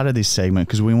we started this segment,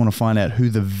 because we want to find out who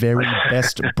the very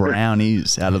best Brown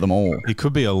is out of them all. He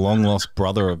could be a long-lost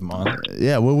brother of mine.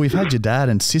 Yeah, well, we've had your dad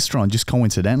and sister on just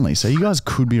coincidentally, so you guys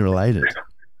could be related.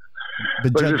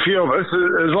 But There's a few of us.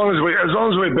 As long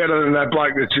as we're better than that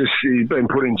bloke that's just he's been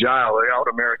put in jail, the old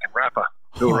American rapper,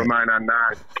 who'll remain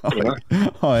unknown. You know?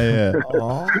 Oh, yeah.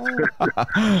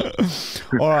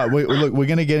 All right. Look, we're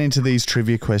going to get into these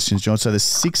trivia questions, John. So the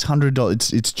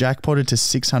 $600, it's jackpotted to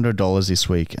 $600 this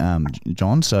week,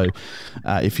 John. So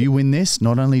if you win this,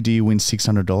 not only do you win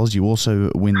 $600, you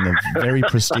also win the very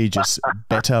prestigious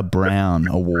Better Brown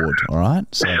Award. All right.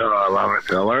 So, I love it.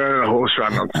 I learned a horse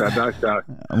run on Saturday, so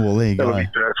well, there you that'll go. be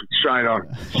perfect. Straight on.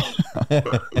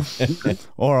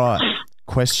 All right.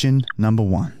 Question number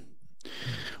 1.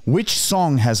 Which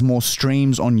song has more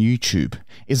streams on YouTube?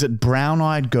 Is it Brown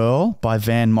Eyed Girl by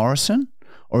Van Morrison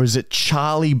or is it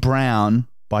Charlie Brown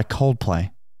by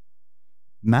Coldplay?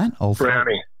 Matt?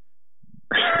 Brownie.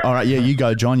 All right, yeah, you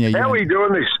go, John. Yeah, How are we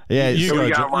doing this? Yeah, You So go, we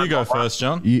go John. one You go by one. first,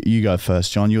 John. you go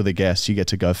first, John. You're the guest. You get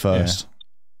to go first.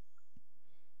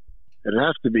 It'd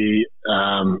have to be,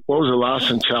 what was the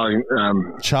last one, Charlie?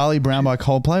 Charlie Brown by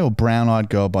Coldplay or Brown Eyed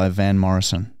Girl by Van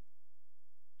Morrison?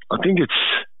 I think it's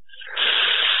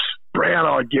Brown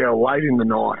Eyed Girl, Late in the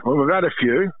Night. Well, we've had a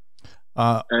few,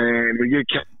 and we get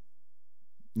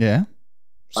Yeah.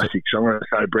 classics. So I'm going to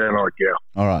say Brown Eyed Girl.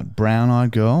 All right, Brown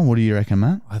Eyed Girl. What do you reckon,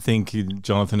 Matt? I think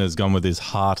Jonathan has gone with his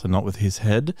heart and not with his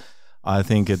head. I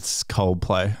think it's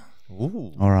Coldplay.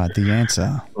 Ooh. All right, the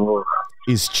answer Oh,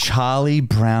 is Charlie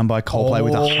Brown by Coldplay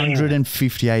with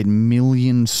 158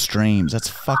 million streams. That's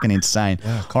fucking insane.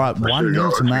 All right,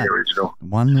 1-0 to Matt. the original.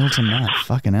 1-0 to Matt.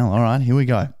 Fucking hell. All right, here we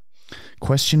go.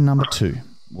 Question number 2.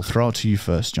 We'll throw it to you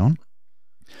first, John.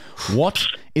 What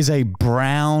is a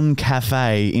brown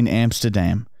cafe in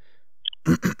Amsterdam?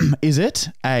 Is it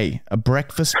A, a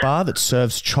breakfast bar that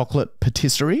serves chocolate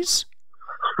patisseries?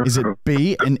 Is it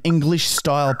B, an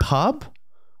English-style pub?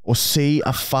 Or C,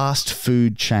 a fast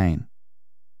food chain?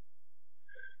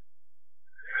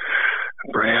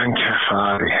 Brown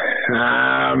Cafe.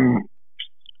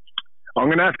 I'm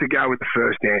going to have to go with the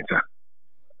first answer.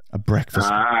 A breakfast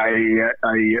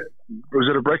Was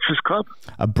it a breakfast club?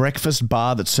 A breakfast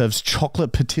bar that serves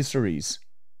chocolate patisseries.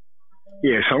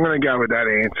 Yes, I'm going to go with that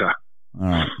answer. All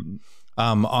right.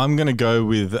 I'm going to go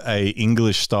with a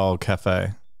English-style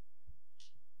cafe.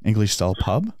 English-style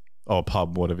pub? Or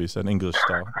pub, whatever you said.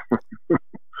 English-style.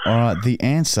 All right, the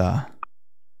answer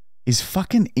is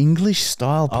fucking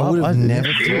English-style pub. I would have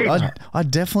never thought. I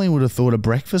definitely would have thought a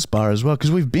breakfast bar as well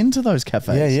because we've been to those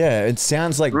cafes. Yeah. It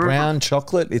sounds like brown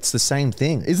chocolate. It's the same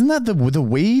thing. Isn't that the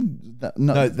weed?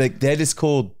 No, they're just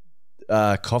called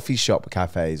coffee shop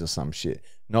cafes or some shit.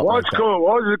 Not Why like is that.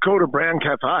 it called a brown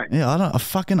cafe? Yeah, I don't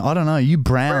know. You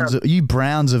Browns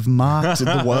have marked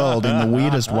the world in the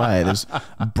weirdest way. There's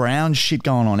brown shit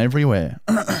going on everywhere.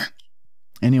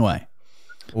 Anyway.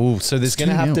 Oh, so there's going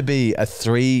to have to be a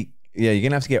 3. Yeah, you're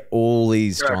going to have to get all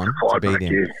these, John, to beat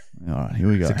him. All right, here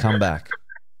we go. To come back.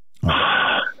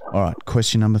 All right,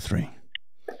 question number 3.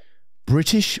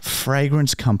 British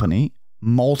fragrance company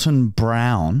Molten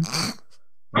Brown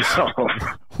was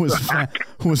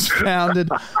founded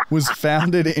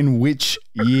in which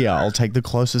year? I'll take the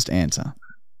closest answer.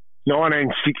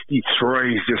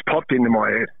 1963 just popped into my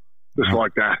head, just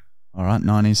like that. All right,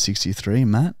 1963,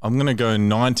 Matt. I'm going to go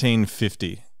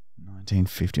 1950.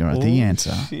 1950. All right, the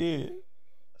answer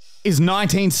is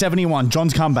 1971.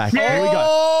 John's comeback. Here we go.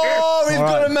 Oh, we've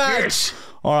got a match.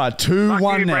 All right,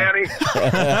 2-1 now.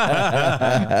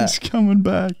 He's coming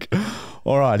back.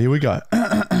 All right, here we go.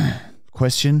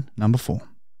 Question number 4. So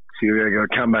you're going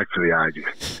to come back for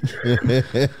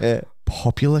the ages.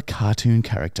 Popular cartoon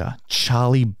character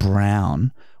Charlie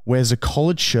Brown wears a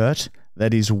collared shirt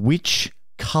that is which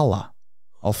color?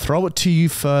 I'll throw it to you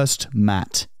first,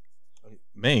 Matt.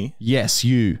 Me? Yes,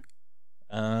 you.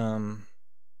 Collared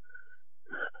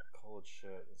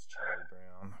shirt is Charlie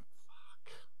Brown. Fuck.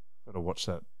 Gotta watch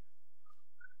that.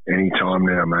 Anytime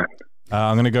now, Matt.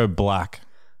 I'm going to go black.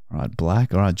 All right,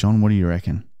 black. All right, John, what do you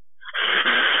reckon?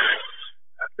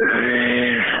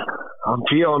 I'm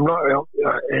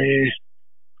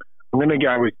going to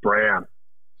go with brown.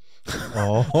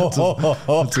 That's a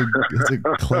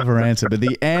clever answer, but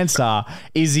the answer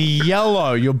is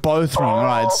yellow. You're both wrong. All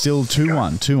right, it's still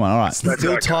 2-1. 2-1. All right.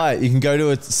 Still tight. You can go to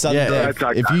a sudden death. That's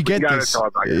okay. If you get We can go this, to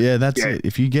tiebreaker. yeah, that's it.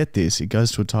 If you get this, it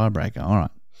goes to a tiebreaker. All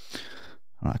right.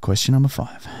 All right, question number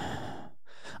 5.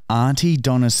 Auntie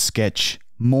Donna's sketch,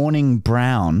 Morning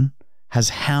Brown, has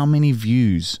how many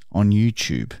views on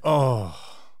YouTube? Oh.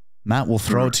 Matt, we'll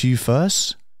throw it to you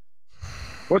first.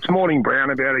 What's Morning Brown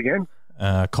about again?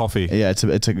 Coffee. Yeah, it's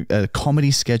a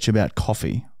comedy sketch about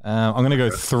coffee. I'm going to go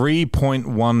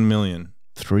 3.1 million.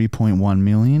 3.1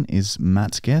 million is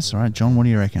Matt's guess. All right, John, what do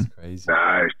you reckon? Crazy.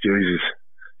 No, Jesus.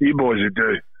 You boys would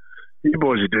do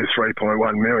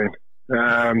 3.1 million.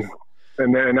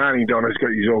 And then Auntie Donna's got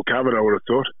you all covered, I would have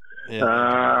thought.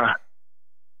 Yeah.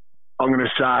 I'm going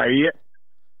to say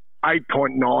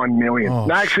 8.9 million. Oh,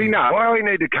 no, actually, no. I only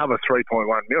need to cover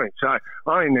 3.1 million. So I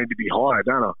only need to be higher,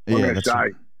 don't I? I'm going to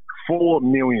say 4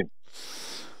 million.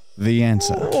 The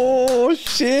answer Oh,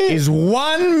 shit. is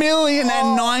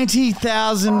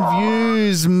 1,090,000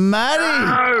 views.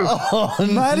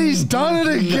 Matty. Matty's done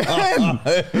it again.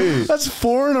 That's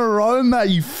 4 in a row, Matt.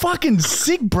 You fucking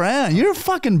sick brown. You're a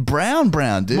fucking brown,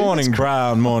 dude. Morning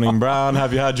brown.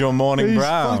 Have you had your morning He's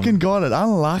brown? fucking got it.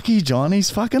 Unlucky, John. He's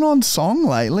fucking on song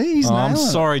lately. He's I'm nailing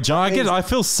it. sorry, John. I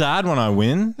feel sad when I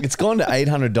win. It's gone to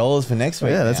 $800 for next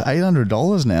week. Yeah, that's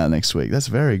 $800 now next week. That's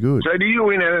very good. So do you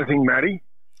win anything, Matty?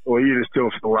 Or you just do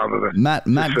it for the love of it? Matt,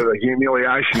 Just for the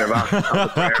humiliation of us.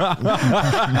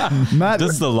 Matt,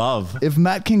 Just the love. if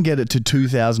Matt can get it to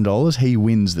 $2,000, he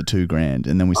wins the $2,000,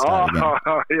 and then we start again. Oh,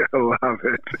 yeah, I love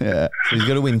it. Yeah. So he's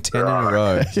got to win 10 in a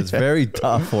row. So it's very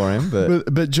tough for him.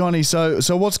 But Johnny, so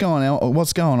what's going on?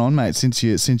 What's going on, mate? Since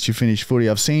you finished footy,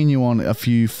 I've seen you on a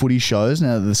few footy shows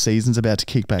now that the season's about to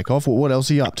kick back off. What else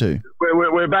are you up to?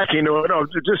 We're back into it. I've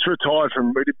just retired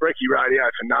from we did Brekkie Radio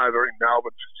for Nova in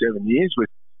Melbourne for 7 years with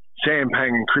Sam Pang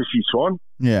and Chrissy Swan.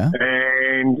 Yeah.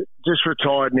 And just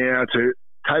retired now to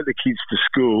take the kids to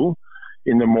school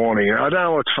in the morning. I don't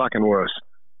know what's fucking worse.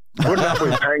 Putting up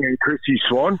with Pang and Chrissy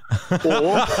Swan,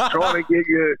 or trying to get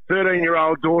your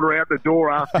 13-year-old daughter out the door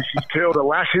after she's curled her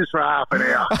lashes for half an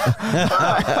hour.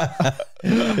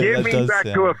 Get me back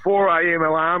to a 4 a.m.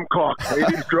 alarm clock.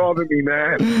 It is driving me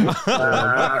mad.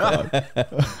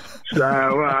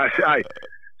 Hey,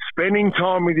 spending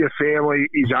time with your family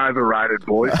is overrated,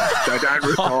 boys. So don't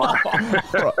retire.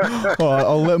 All right,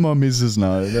 I'll let my missus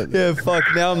know. yeah, fuck.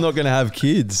 Now I'm not going to have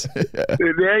kids.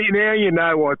 Now you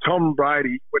know why Tom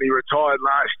Brady, when he retired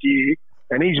last year,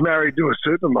 and he's married to a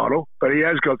supermodel, but he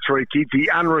has got 3 kids. He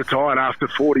unretired after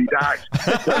 40 days.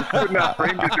 So it's good enough for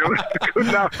him to do it. It's good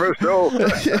enough for us all.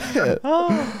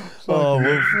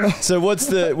 So we're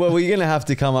going to have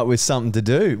to come up with something to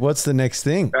do. What's the next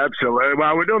thing? Absolutely.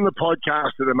 Well, we're doing the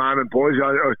podcast at the moment, boys.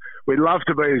 We'd love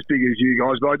to be as big as you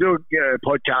guys, but I do a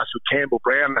podcast with Campbell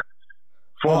Brown,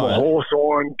 former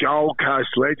Hawthorn, Gold Coast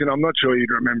legend. I'm not sure you'd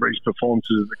remember his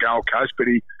performances at the Gold Coast, but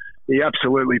he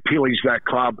absolutely pillaged that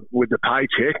club with the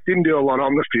paycheck. Didn't do a lot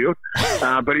on the field,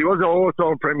 but he was a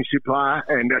Hawthorn premiership player,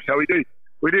 and so we do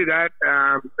that.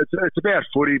 It's about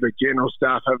footy, but general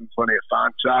stuff, having plenty of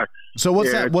fun. So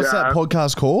what's that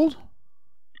podcast called?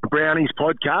 Brownie's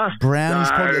podcast.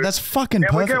 That's fucking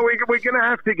and perfect. we're going to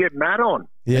have to get Matt on.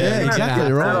 Yeah,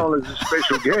 exactly right. Matt on as a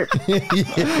special guest.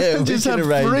 And just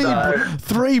have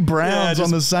three Browns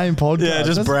on the same podcast. Yeah,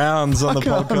 just Browns on the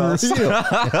podcast.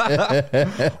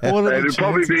 It'll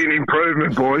probably be an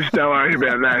improvement, boys. Don't worry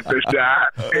about that. But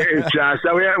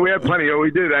so we have plenty.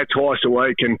 We do that twice a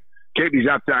week and keep these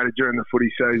updated during the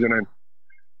footy season and.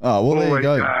 Oh, well, there you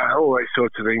go. All these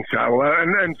sorts of things. So,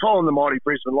 and following the mighty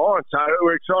Brisbane Lions. So,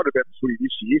 we're excited about the footy this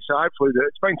year. So, hopefully,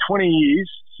 it's been 20 years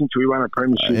since we won a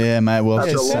premiership. Yeah, mate. Well,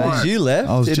 as soon as you left,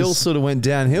 all sort of went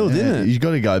downhill, didn't it? You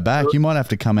got to go back. You might have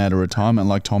to come out of retirement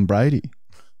like Tom Brady.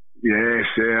 Yes,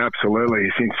 yeah, absolutely.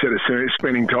 Instead of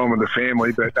spending time with the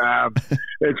family. But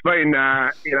it's been,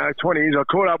 20 years. I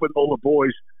caught up with all the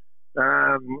boys.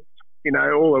 We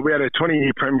had a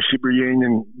 20-year premiership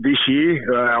reunion this year.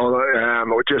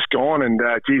 We're just gone, and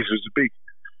geez, it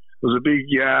was a big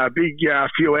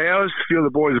few hours. A few of the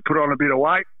boys have put on a bit of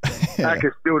weight.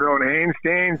 Acker's still doing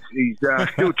handstands. He's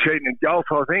still cheating at golf,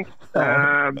 I think.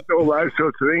 All those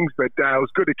sorts of things. But it was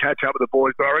good to catch up with the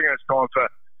boys. But I reckon it's time for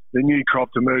the new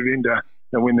crop to move into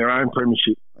and win their own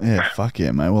premiership. Yeah, fuck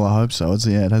yeah, mate. Well, I hope so.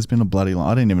 It has been a bloody long.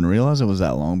 I didn't even realise it was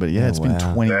that long. But yeah, it's been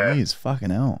 20 years.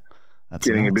 Fucking hell. That's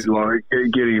getting a bit long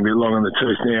on the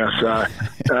tooth now. So,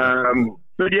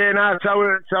 but yeah, no. So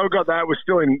we got that. We're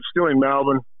still in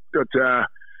Melbourne. Got as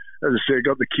I said,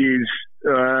 got the kids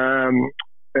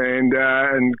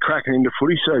and cracking into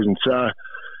footy season. So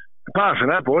apart from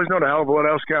that, boys, not a hell of a lot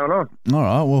else going on. All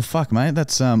right, well, fuck, mate.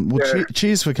 That's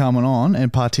cheers for coming on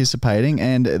and participating.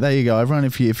 And there you go, everyone.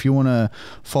 If you want to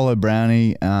follow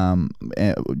Brownie, doing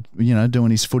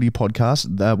his footy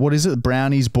podcast, what is it?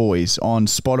 Brownie's Boys on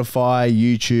Spotify,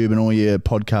 YouTube, and all your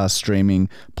podcast streaming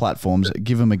platforms.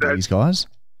 Give them a gaze, guys.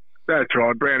 That's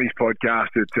right, Brownie's podcast.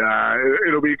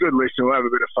 It'll be a good listen. We'll have a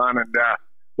bit of fun and.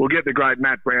 We'll get the great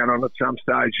Matt Brown on at some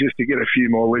stage just to get a few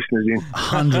more listeners in.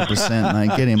 100%,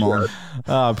 mate. Get him on.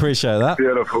 Oh, appreciate that.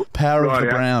 Beautiful. Power of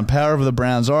the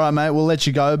Browns. All right, mate. We'll let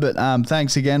you go, but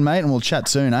thanks again, mate, and we'll chat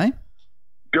soon, eh?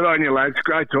 Good on you, lads.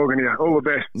 Great talking to you. All the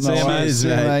best. See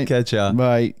you, mate. Catch ya.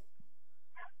 Bye.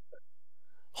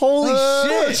 Holy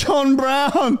shit. John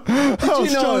Brown. Did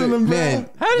you know, man?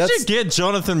 How did you get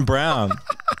Jonathan Brown?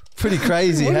 Pretty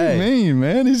crazy, what hey? What do you mean,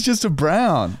 man? He's just a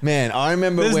Brown. Man, I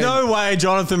remember There's no way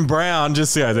Jonathan Brown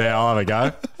just goes, I'll have a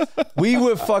go. We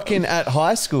were fucking at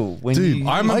high school. When Dude,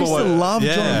 I remember I used to love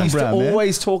Jonathan Brown, man.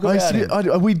 Always talk about him.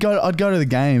 I'd go to the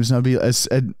games and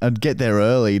I'd get there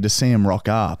early to see him rock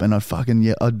up and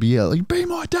I'd be yelling, be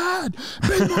my dad,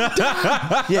 be my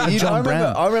dad.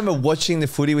 I remember watching the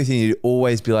footy with you. You'd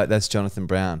always be like, that's Jonathan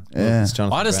Brown. Yeah.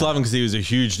 I just love him because he was a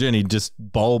huge dude and he'd just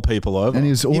bowl people over. And he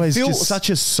was always just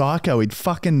such a psycho. Because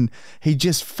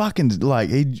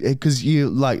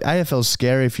AFL's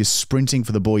scary if you're sprinting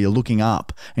for the ball, you're looking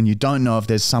up and you don't know if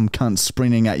there's some cunt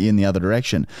sprinting at you in the other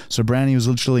direction. So Brownie was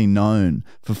literally known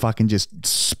for fucking just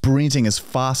sprinting as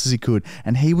fast as he could,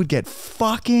 and he would get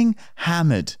fucking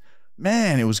hammered.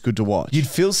 Man, it was good to watch. You'd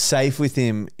feel safe with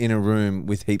him in a room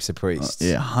with heaps of priests.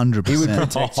 Yeah, 100%. He would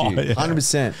protect you.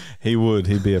 100%. He would.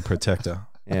 He'd be a protector.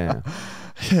 Yeah.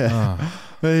 Yeah.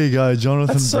 There you go, Jonathan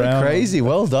Brown. That's so crazy.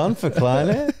 Well done for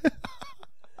Kleiner.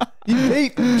 You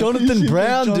beat Jonathan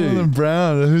Brown, dude. Jonathan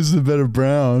Brown. Who's the better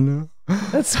Brown?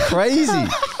 That's crazy.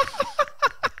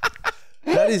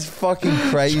 That is fucking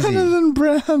crazy. Jonathan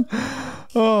Brown.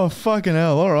 Oh, fucking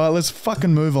hell. All right, let's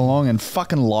fucking move along and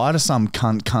fucking lie to some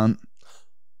cunt.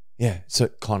 Yeah, so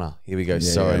Connor, here we go.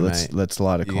 Sorry, mate. Let's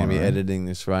lie to You're Connor. going to be editing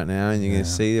this right now and you're going to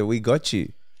see that we got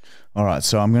you. All right,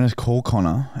 so I'm going to call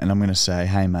Connor and I'm going to say,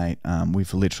 hey, mate,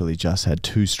 we've literally just had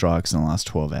 2 strikes in the last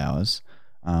 12 hours.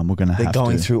 We're going to have to... They're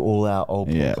going through all our old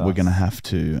podcasts. Yeah, we're going to have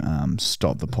to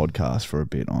stop the podcast for a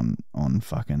bit on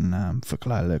fucking...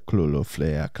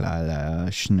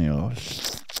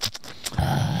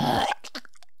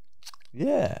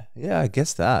 Yeah, I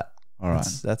guess that. All right.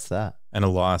 That's that. And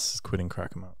Elias is quitting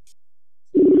Crack 'em Up.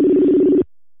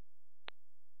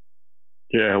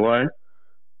 Yeah, hello?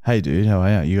 Hey, dude, how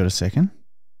are you? You got a second?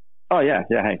 Oh, yeah,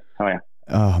 hey, how are you?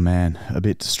 Oh, man, a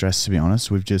bit stressed, to be honest.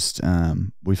 We've just,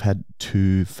 we've had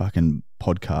 2 fucking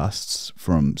podcasts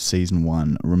from season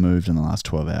 1 removed in the last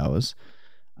 12 hours.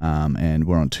 And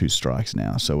we're on 2 strikes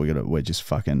now. So we're just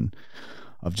fucking,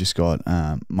 I've just got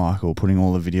Michael putting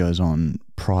all the videos on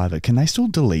private. Can they still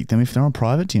delete them if they're on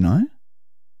private? Do you know?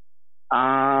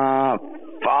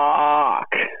 Fuck.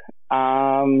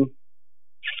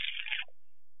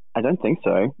 I don't think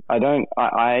so.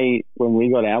 When we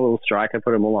got our little strike, I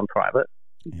put them all on private,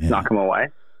 snuck them away.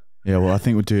 Yeah, well, I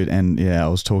think we'll do it. And yeah, I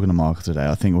was talking to Michael today.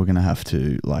 I think we're going to have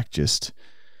to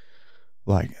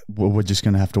like we're just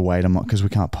going to have to wait a month because we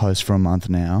can't post for a month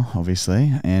now,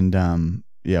 obviously. And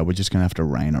yeah, we're just going to have to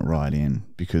rein it right in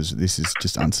because this is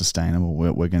just unsustainable.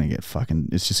 We're going to get fucking,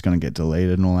 it's just going to get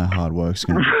deleted and all our hard work's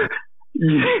going to.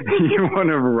 You want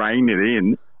to rein it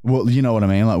in? Well, you know what I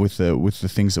mean? Like with the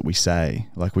things that we say,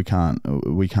 like we can't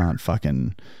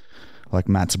fucking, like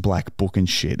Matt's black book and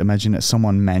shit. Imagine that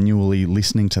someone manually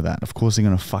listening to that. Of course they're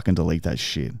going to fucking delete that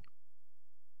shit.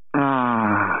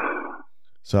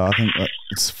 So I think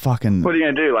it's fucking... What are you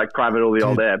going to do? Like private all the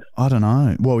old apps? I don't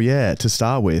know. Well, yeah, to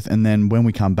start with. And then when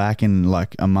we come back in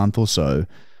like a month or so,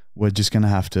 we're just going to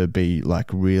have to be like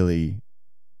really,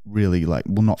 really like,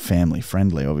 well, not family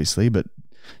friendly, obviously, but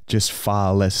just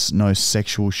far less, no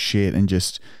sexual shit and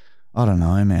just, I don't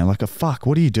know, man. Like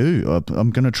what do you do?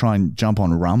 I'm going to try and jump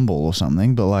on Rumble or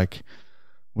something, but like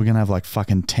we're going to have like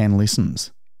fucking 10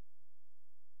 listens.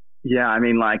 Yeah, I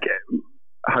mean, like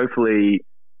hopefully...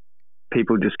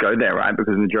 people just go there, right?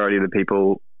 Because the majority of the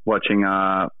people watching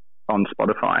are on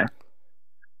Spotify.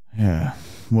 Yeah.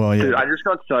 Well, yeah. Dude, I just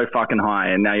got so fucking high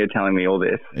and now you're telling me all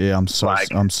this. Yeah, I'm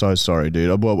so sorry,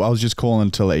 dude. Well, I was just calling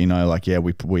to let you know, like, yeah,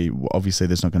 we obviously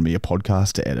there's not going to be a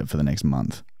podcast to edit for the next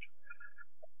month.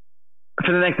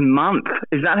 For the next month?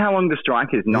 Is that how long the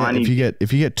strike is? 90? Yeah,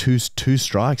 if you get two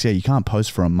strikes, yeah, you can't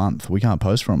post for a month. We can't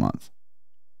post for a month.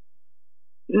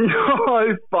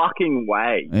 No fucking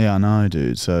way. Yeah, I know,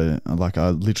 dude. So, like,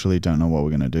 I literally don't know what we're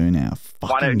going to do now. Fucking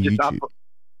Why don't you YouTube. just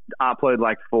upload,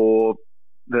 like, for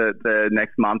the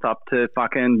next month up to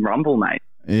fucking Rumble, mate?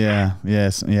 Yeah,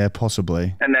 yes, yeah,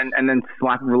 possibly. And then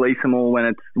release them all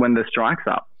when the strike's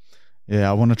up. Yeah,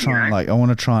 I want to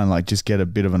try and just get a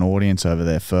bit of an audience over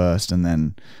there first, and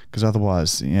then, because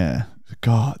otherwise, yeah,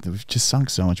 God, we've just sunk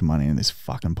so much money in this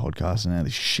fucking podcast, and now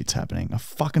this shit's happening. I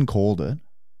fucking called it.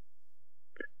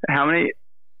 How many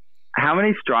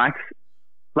strikes?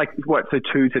 Like what? So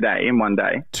 2 today in one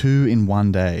day? 2 in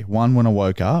one day. One when I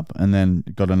woke up and then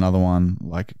got another one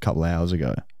like a couple hours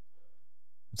ago.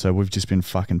 So we've just been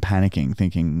fucking panicking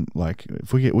thinking like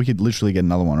if we could literally get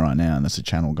another one right now and that's a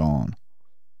channel gone.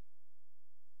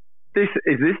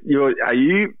 Are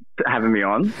you having me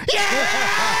on?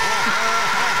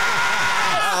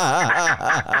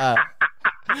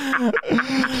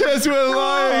 Yes, we're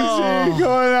lying to you,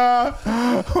 Connor.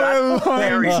 We're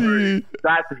lying to you.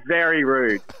 That's very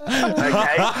rude.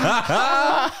 Okay.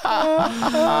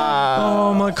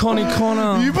 Oh, my Connie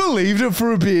Connor. You believed it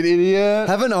for a bit, idiot.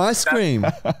 Have an ice cream.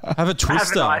 Have a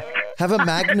twister. Have a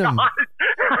Magnum.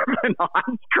 Have an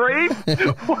ice cream?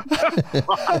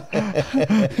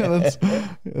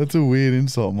 That's a weird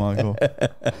insult, Michael.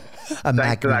 A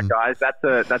Thanks for that, guys.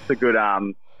 That's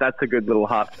a good little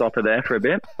heart stopper there for a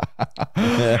bit.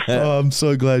 Oh, I'm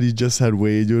so glad you just had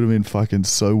weed. You would have been fucking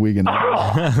so wigging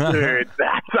out. Oh, dude,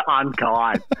 that's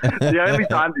unkind. The only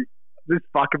time this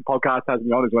fucking podcast has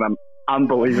me on is when I'm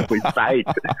unbelievably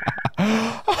faked.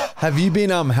 Have you been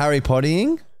Harry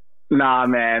Pottering? Nah,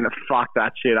 man. Fuck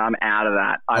that shit. I'm out of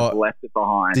that. I've left it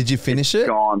behind. Did you finish it?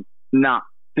 Gone. Nah,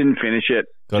 didn't finish it.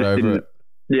 Got over it.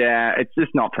 Yeah, it's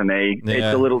just not for me. Yeah.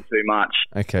 It's a little too much.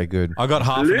 Okay, good. I got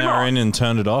half an hour in and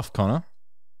turned it off, Connor.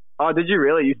 Oh, did you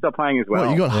really? You stopped playing as well?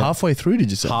 What, you got halfway through, did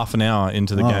you say? Half an hour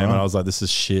into the game right. and I was like, this is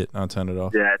shit. And I turned it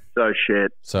off. Yeah, it's so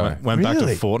shit. Sorry. Went back to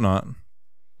Really? Fortnite.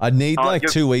 I'd need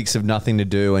 2 weeks of nothing to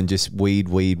do and just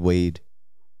weed.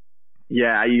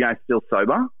 Yeah, are you guys still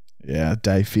sober? Yeah,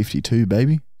 day 52,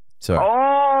 baby. Sorry.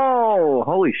 Oh,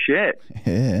 holy shit.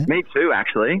 Yeah. Me too,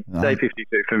 actually. Day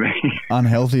 52 for me.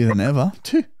 Unhealthier than ever.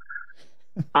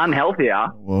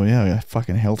 Unhealthier? Well, yeah,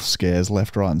 fucking health scares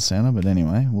left, right, and center. But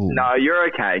anyway, No, you're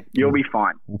okay. You'll be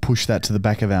fine. we'll push that to the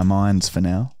back of our minds for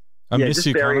now. I miss just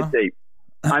you, bury Connor. it deep.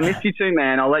 I miss you too,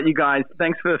 man. I'll let you guys.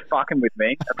 Thanks for fucking with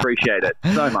me. Appreciate it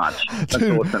so much. That's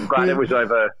Dude, awesome. Glad it was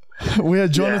over. We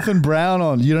had Jonathan Brown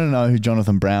on. You don't know who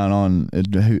Jonathan Brown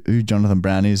who Jonathan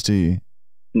Brown is, do you?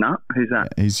 No, who's that?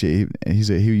 He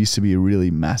used to be a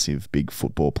really massive, big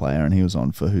football player, and he was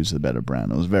on for Who's the Better Brown.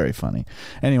 It was very funny.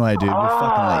 Anyway, dude, we'll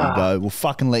fucking let you go. We'll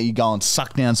fucking let you go and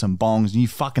suck down some bongs, and you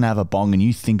fucking have a bong, and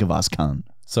you think of us, cunt.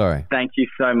 Sorry. Thank you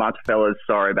so much, fellas.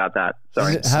 Sorry about that.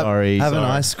 Sorry. Sorry. Have an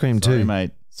ice cream too, Sorry,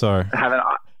 mate. Sorry.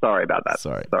 Sorry about that.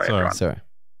 Sorry. Everyone.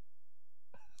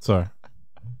 Sorry.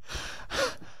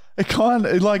 It kind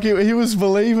of like he was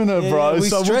believing it, bro. We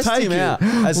so stressed we'll take him it. out.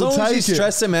 As long as you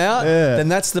stress him out, then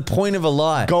that's the point of a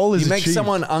lie. Goal is you make achieved.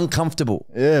 someone uncomfortable.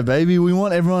 Yeah, baby. We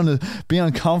want everyone to be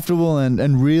uncomfortable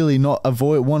and really want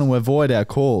to avoid our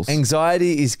calls.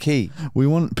 Anxiety is key. We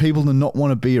want people to not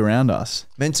want to be around us.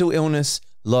 Mental illness,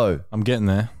 low. I'm getting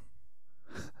there.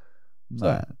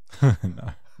 No. No,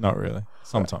 not really.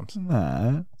 Sometimes.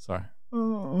 No. Sorry.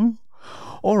 Oh.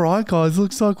 All right, guys.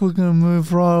 Looks like we're gonna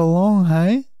move right along.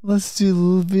 Hey, let's do a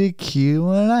little bit of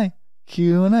Q&A.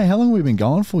 Q&A. How long have we been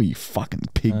going for? You fucking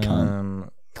pig cunt.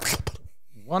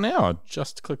 1 hour.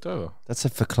 Just clicked over. That's a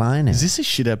verkleiner. Is this a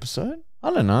shit episode?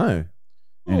 I don't know.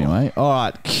 Anyway, all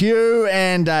right,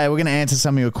 Q&A. We're going to answer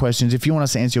some of your questions. If you want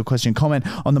us to answer your question, comment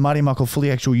on the Marty and Michael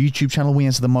Fully Actual YouTube channel. We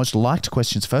answer the most liked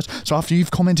questions first. So after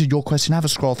you've commented your question, have a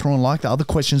scroll through and like the other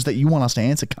questions that you want us to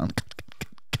answer.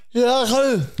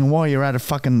 And while you're at it,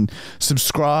 fucking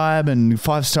subscribe and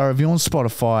 5-star review on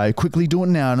Spotify. Quickly do it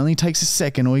now. It only takes a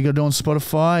second. All you got to do on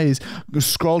Spotify is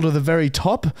scroll to the very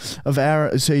top of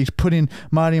our... So you put in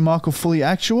Marty and Michael Fully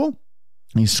Actual.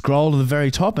 You scroll to the very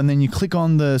top and then you click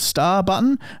on the star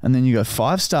button and then you go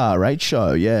 5-star rate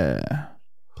show. Yeah.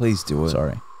 Please do it.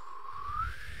 Sorry.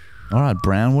 All right,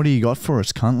 Brown, what do you got for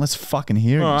us, cunt? Let's fucking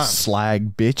hear it, All right.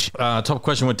 slag bitch. Top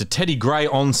question went to Teddy Gray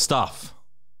on stuff.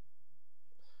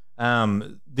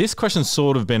 This question's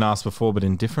sort of been asked before, but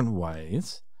in different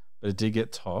ways. But it did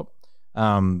get top.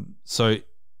 So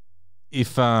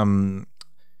if you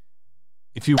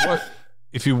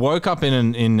woke up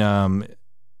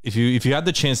if you had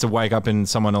the chance to wake up in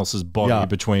someone else's body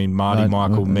between Marty,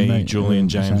 Michael, me, Julian,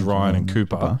 James, Ryan, and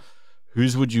Cooper,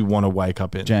 whose would you want to wake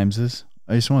up in? James's.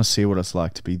 I just want to see what it's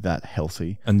like to be that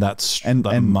healthy. And that's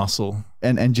that muscle.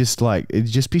 And just like, it'd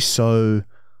just be so,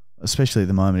 especially at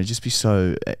the moment, it'd just be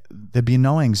so, there'd be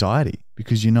no anxiety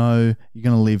because you know you're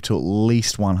going to live to at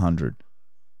least 100.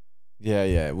 Yeah,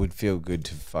 it would feel good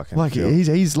to fucking like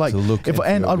he's like, and I'd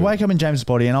good. wake up in James'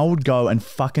 body and I would go and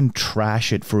fucking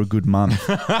trash it for a good month.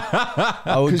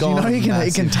 I would go. You know he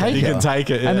can take it. He can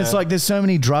take it, and yeah. it's like there's so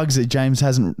many drugs that James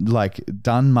hasn't like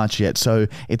done much yet, so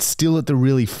it's still at the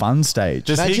really fun stage.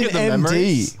 Does he Imagine get the MD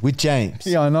memories? with James.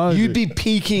 Yeah, I know. You'd be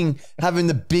peaking, having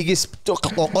the biggest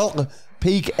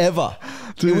peak ever.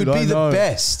 Dude, it would I be the know.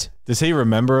 best. Does he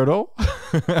remember it all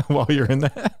while you're in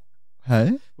there?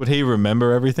 Hey, Would he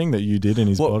remember everything that you did in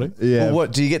his body? yeah. Well,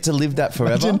 what do you get to live that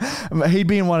forever? Imagine, he'd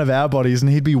be in one of our bodies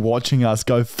and he'd be watching us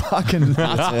go fucking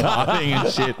nuts partying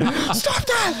and shit. Stop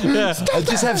that! Yeah. I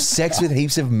just have sex with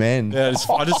heaps of men. Yeah,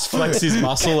 I just flex his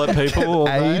muscle at people all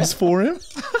day. AIDS for him.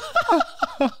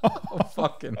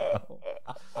 Fucking hell.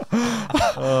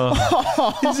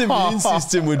 His immune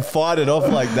system would fight it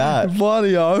off like that.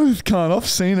 Bloody oath, cunt. I've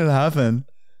seen it happen.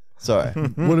 Sorry.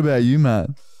 What about you,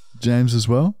 Matt? James as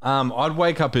well? I'd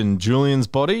wake up in Julian's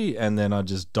body and then I'd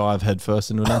just dive headfirst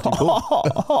into an empty pool.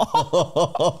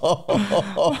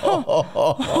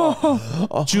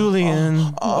 Julian.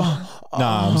 No,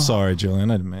 I'm sorry, Julian.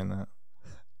 I didn't mean that.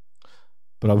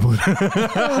 But I would.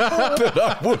 But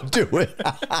I would do it.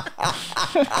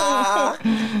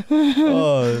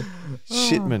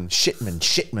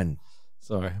 Shitman.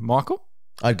 Sorry. Michael?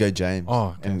 I'd go James.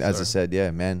 Oh, okay, and as I sorry. said, yeah,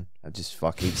 man, I'd just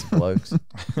fuck heaps of blokes.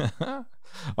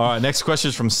 All right, next question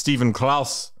is from Stephen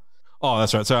Klaus. Oh,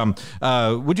 that's right. So,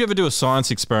 would you ever do a science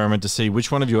experiment to see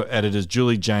which one of your editors,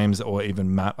 Julie, James, or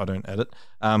even Matt, I don't edit,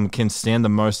 can stand the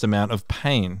most amount of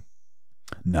pain?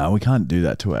 No, we can't do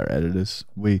that to our editors.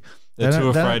 They're too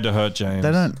afraid to hurt James.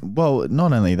 They don't. Well,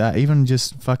 not only that, even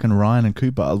just fucking Ryan and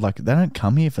Cooper, like they don't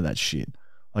come here for that shit.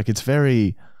 Like it's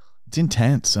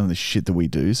intense, some of the shit that we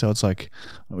do. So it's like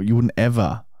you wouldn't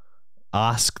ever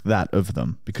ask that of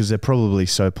them because they're probably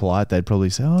so polite. They'd probably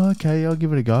say, "Oh, okay, I'll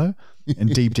give it a go."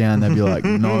 And deep down, they'd be like,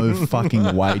 "No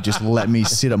fucking way! Just let me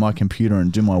sit at my computer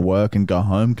and do my work and go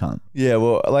home, cunt." Yeah,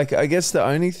 well, like I guess the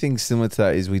only thing similar to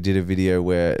that is we did a video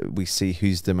where we see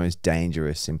who's the most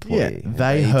dangerous employee. Yeah,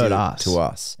 they hurt did it us. to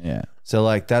us. Yeah, So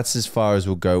like that's as far as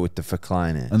we'll go with the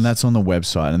verkleiner. and that's on the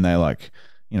website, and they like,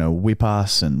 whip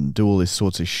us and do all this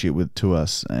sorts of shit to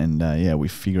us, and yeah, we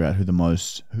figure out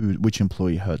which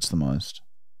employee hurts the most.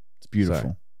 It's beautiful.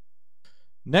 Sorry.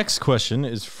 Next question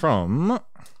is from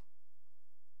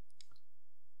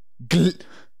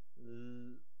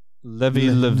Levi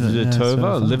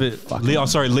Levitova. Levi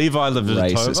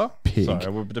Racist Levitova. pig.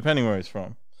 Sorry, depending where he's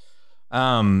from.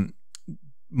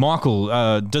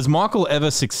 Michael, does Michael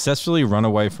ever successfully run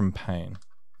away from pain?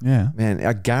 Yeah. Man,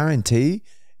 I guarantee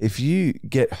if you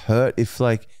get hurt, if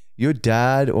like your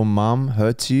dad or mum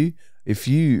hurts you, if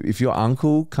your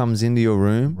uncle comes into your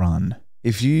room, Run.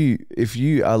 if you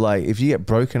get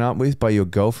broken up with by your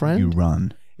girlfriend, You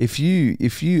run. if you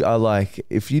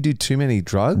do too many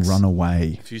drugs, Run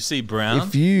away. If you see brown,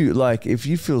 if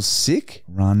you feel sick,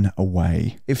 Run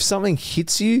away. if something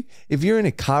hits you, if you're in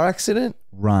a car accident,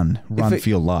 Run. Run it- for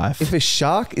your life. if a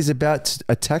shark is about to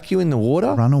attack you in the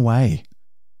water, Run away.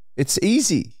 it's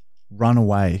easy. Run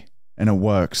away. And it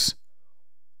works.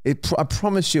 I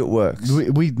promise you it works.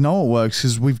 We know it works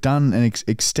because we've done an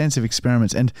extensive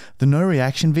experiments, and the no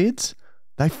reaction vids,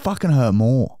 they fucking hurt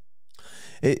more.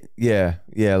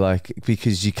 Like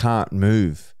because you can't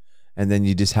move, and then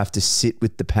you just have to sit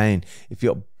with the pain. If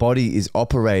your body is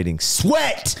operating,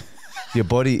 sweat. If your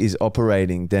body is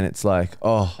operating, then it's like,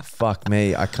 oh fuck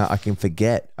me, I can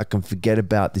forget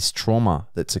about this trauma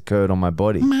that's occurred on my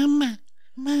body. Mama.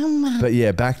 But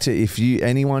yeah, back to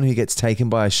anyone who gets taken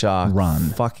by a shark,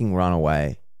 fucking run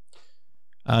away.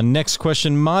 Next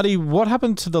question, Marty. What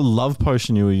happened to the love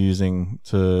potion you were using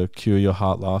to cure your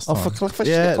heart last time?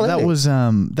 That was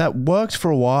that worked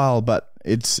for a while, but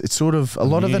it's sort of a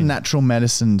lot of the natural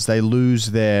medicines, they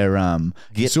lose their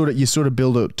you sort of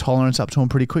build a tolerance up to them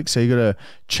pretty quick, so you got to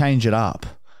change it up.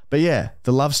 But yeah,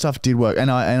 the love stuff did work, and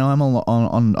I'm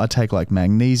on I take like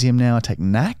magnesium now. I take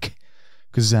NAC.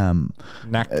 Because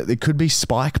it could be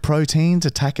spike proteins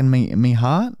attacking me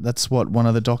heart. That's what one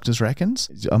of the doctors reckons.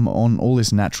 I'm on all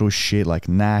this natural shit like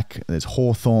NAC. There's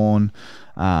hawthorn.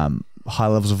 High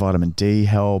levels of vitamin D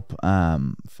help.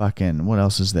 Fucking what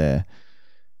else is there?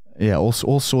 Yeah, all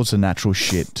sorts of natural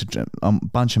shit. A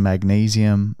bunch of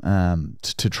magnesium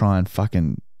to try and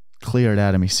fucking clear it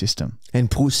out of my system. And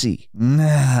pussy.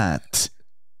 Nat.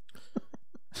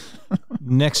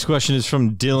 Next question is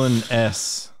from Dylan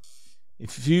S.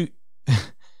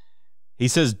 He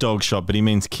says dog shot, but he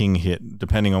means king hit,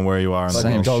 depending on where you are.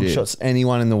 Like dog shots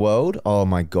anyone in the world? Oh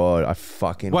my God, I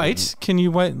fucking... Wait, can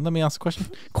you wait? Let me ask a question.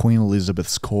 Queen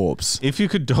Elizabeth's corpse. If you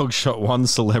could dog shot one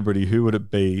celebrity, who would it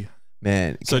be?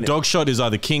 Man. So dog shot is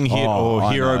either king hit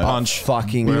or hero punch.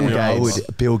 Fucking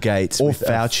Bill Gates. Or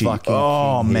Fauci.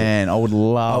 Oh man, I would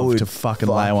love to fucking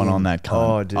lay one on that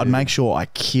cunt. I'd make sure I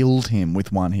killed him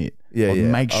with one hit. I'd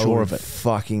make sure of it.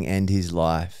 Fucking end his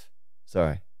life.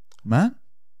 Sorry. Matt?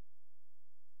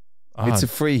 It's a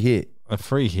free hit. A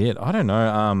free hit? I don't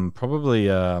know. Probably,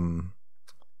 I don't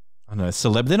know.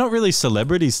 They're not really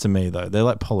celebrities to me, though. They're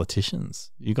like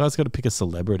politicians. You guys got to pick a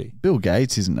celebrity. Bill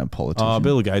Gates isn't a politician. Oh,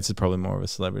 Bill Gates is probably more of a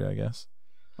celebrity, I guess.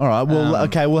 All right. Well,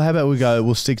 okay. Well, how about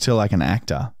we'll stick to like an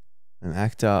actor. An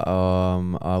actor,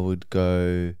 I would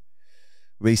go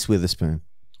Reese Witherspoon.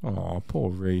 Oh,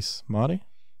 poor Reese. Marty?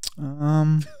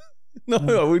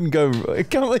 No, I wouldn't go. I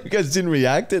can't believe you guys didn't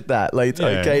react at that. Like, it's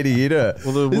okay to hit her.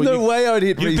 Well, there's no way I'd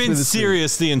hit Reese Witherspoon. You've been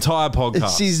serious the entire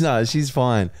podcast. She's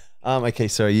fine. Okay,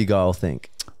 sorry, you go, I'll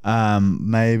think.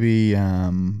 Maybe,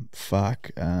 what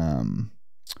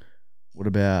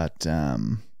about,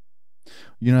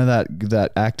 you know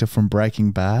that actor from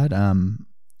Breaking Bad? Jesse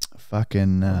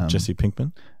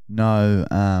Pinkman? No,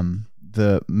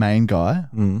 the main guy,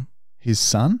 his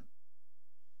son.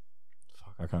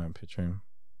 Fuck, I can't even picture him.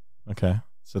 Okay,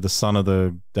 so the son of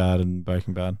the dad in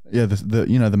Breaking Bad. Yeah,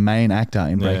 the main actor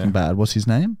in Breaking Bad. What's his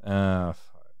name? My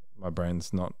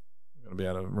brain's not gonna be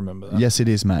able to remember that. Yes, it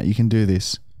is, Matt. You can do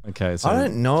this. Okay, so I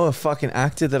don't know a fucking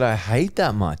actor that I hate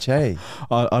that much. Hey,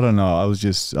 I don't know. I was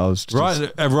just right now.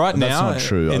 That's not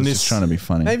true. I was just trying to be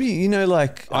funny. Maybe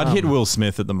like I'd hit Will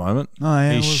Smith at the moment. Oh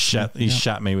yeah, he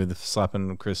shat me with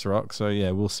slapping Chris Rock. So yeah,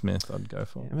 Will Smith, I'd go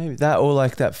for. Yeah, maybe that, or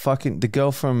like that fucking the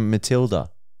girl from Matilda.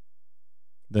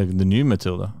 The new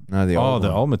Matilda. No, the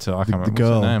old Matilda. I can't remember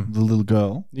what's her name. The little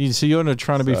girl. So you're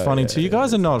trying to be funny too. You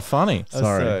guys are not funny.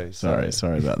 Sorry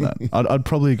about that. I'd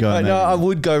probably go. No, I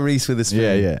would go Reese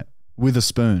Witherspoon. Yeah. With a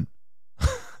spoon.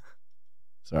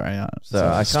 Sorry. I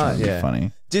can't. Yeah.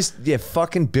 Funny. Just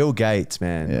fucking Bill Gates,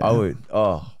 man. Yeah. I would.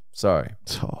 Oh, sorry.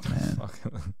 Oh man.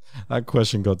 That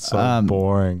question got so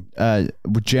boring.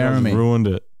 Jeremy ruined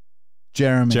it.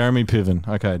 Jeremy Piven.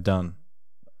 Okay, done.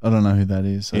 I don't know who that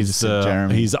is.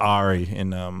 Jeremy. He's Ari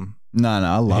in No,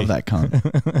 I love that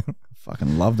cunt.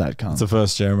 Fucking love that cunt. It's the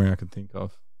first Jeremy I could think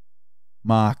of.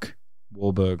 Mark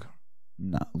Wahlberg.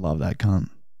 No, love that cunt.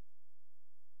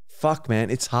 Fuck, man,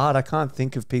 it's hard. I can't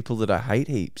think of people that I hate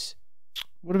heaps.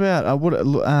 What about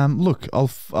look, I'll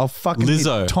fucking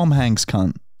Lizzo. hit Tom Hanks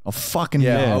cunt. I'll fucking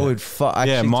I would.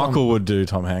 Michael would do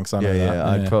Tom Hanks. I know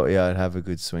that. I'd have a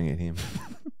good swing at him.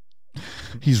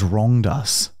 He's wronged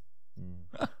us.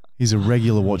 He's a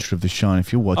regular watcher of the show. And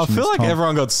if you're watching, I feel like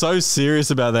everyone got so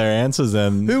serious about their answers.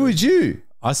 Then who would you?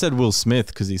 I said Will Smith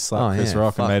because he slapped Chris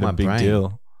Rock and made a big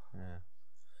deal. Yeah.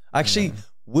 Actually,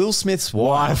 Will Smith's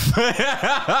wife.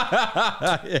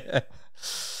 Yeah.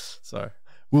 Sorry.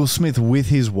 Will Smith with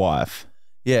his wife.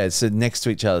 Yeah, it's next to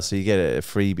each other, so you get a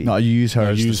freebie. No, you use her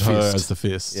as the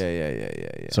fist.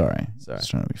 Yeah. Sorry.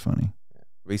 Just trying to be funny.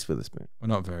 Reese Witherspoon. We're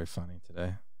not very funny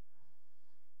today.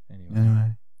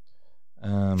 Anyway.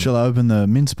 Shall I open the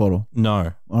mince bottle?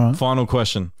 No. All right. Final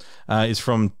question is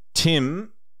from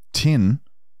Tim. Tim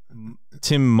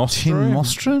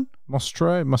Mostre?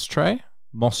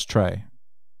 Mostre.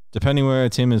 Depending where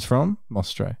Tim is from,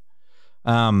 Mostre.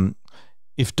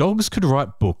 If dogs could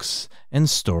write books and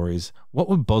stories, what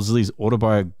would Bosley's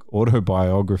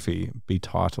autobiography be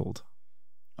titled?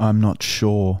 I'm not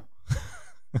sure.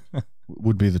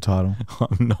 Would be the title.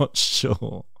 I'm not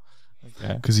sure.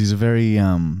 Okay. Because he's a very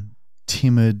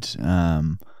timid.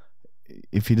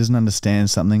 If he doesn't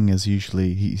understand something, as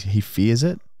usually he fears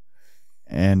it,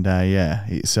 and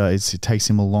so it takes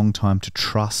him a long time to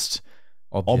trust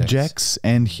objects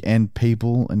and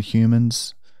people and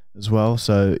humans as well.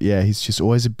 So yeah, he's just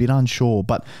always a bit unsure.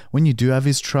 But when you do have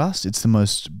his trust, it's the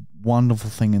most wonderful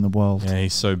thing in the world. Yeah,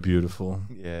 he's so beautiful.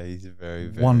 Yeah, he's a very,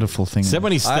 very wonderful thing. Except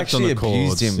when he stepped on the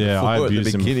cords. Abused him I abused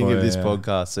at the him beginning before, of this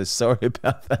podcast. So sorry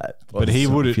about that. But he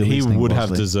would have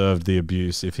Bosley. deserved the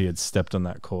abuse if he had stepped on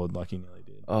that cord like he nearly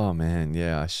did. Oh man,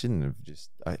 yeah, I shouldn't have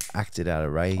I acted out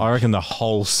of rage. I reckon the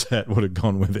whole set would have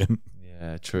gone with him.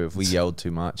 Yeah, true. If we yelled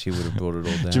too much, he would have brought it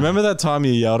all down. Do you remember that time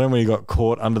you yelled at him when he got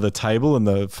caught under the table in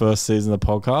the first season of the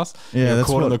podcast? Yeah, he got that's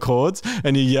caught what- on the cords,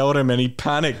 and you yelled at him, and he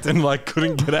panicked and like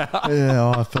couldn't get out. Yeah,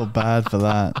 I felt bad for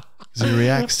that. 'Cause he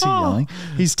reacts to yelling.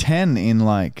 He's 10 in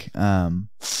like in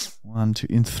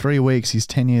 3 weeks. He's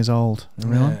 10 years old.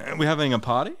 Really? Are we having a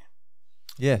party?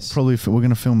 Yes. Probably we're going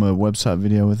to film a website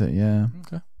video with it. Yeah.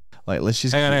 Okay. Like let's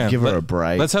just Hang on. give her a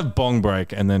break. Let's have bong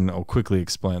break, and then I'll quickly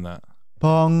explain that.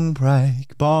 Bong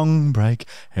break,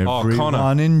 everyone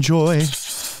Connor. enjoy.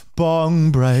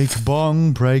 Bong break,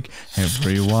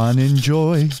 everyone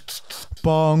enjoy.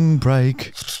 Bong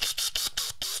break,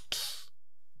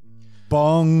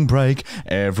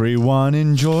 everyone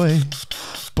enjoy.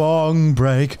 Bong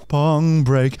break,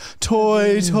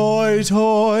 toy.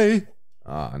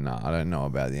 Oh no, I don't know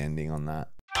about the ending on that.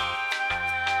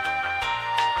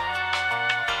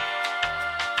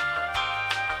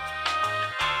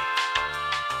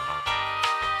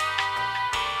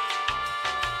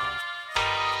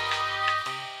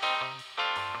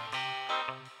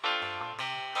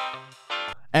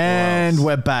 And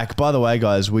we're back. By the way,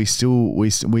 guys, we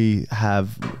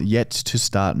have yet to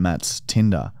start Matt's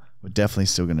Tinder. We're definitely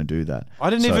still going to do that. I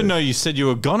didn't even know you said you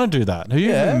were gonna do that. Have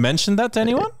you even mentioned that to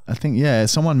anyone? I think,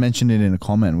 someone mentioned it in a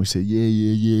comment. We said,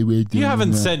 yeah, we're doing You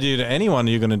haven't that. said to anyone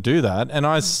you're going to do that, and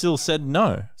I still said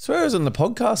no. Swear it was on the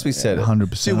podcast we said it.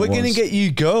 100% Dude, we're it going to was. get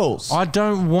you girls. I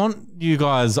don't want you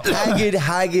guys.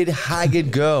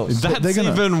 Haggard girls. That's They're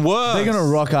gonna- even worse. They're going to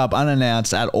rock up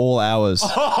unannounced at all hours,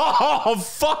 Oh,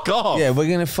 fuck off. Yeah, we're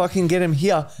going to fucking get them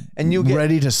here and you'll get...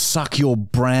 ready to suck your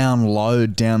brown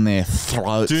load down their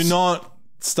throats. Do not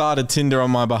start a Tinder on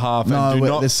my behalf. No, and do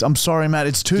not, I'm sorry, Matt.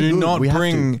 It's too do good. not We have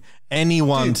bring to.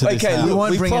 anyone to this Okay, house. We look,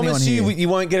 won't we bring promise anyone you here. you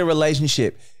won't get a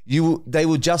relationship. They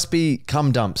will just be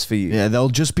cum dumps for you. Yeah, they'll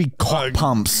just be cock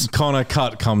pumps. Connor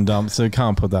cut cum dump, so you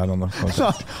can't put that on the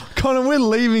podcast. Connor, we're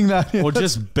leaving that here. Or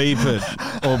just beep it.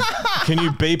 Or can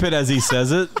you beep it as he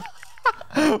says it?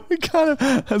 We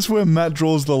that's where Matt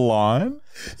draws the line.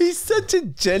 He's such a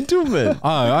gentleman. Oh,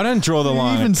 I don't draw the He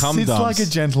line even at cum sits dumps. like a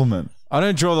gentleman. I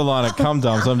don't draw the line at cum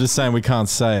dumps. I'm just saying we can't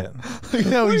say it. Look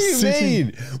how What do he's you sitting.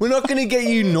 mean? We're not going to get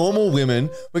you normal women.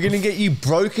 We're going to get you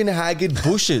broken, haggard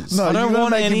bushes. No, I don't you gotta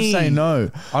want make any. him say no.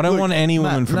 I don't Look, want any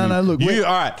woman Matt, from no, you. no, look, You we're-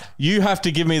 all right? You have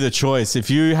to give me the choice. If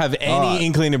you have any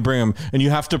inkling to bring them, and you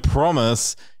have to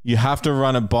promise, you have to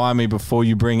run it by me before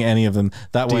you bring any of them.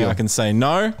 That way, Deal. I can say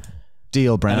no,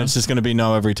 Deal, Brown. and it's just going to be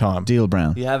no every time. Deal,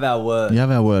 Brown. You have our word. You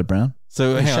have our word, Brown.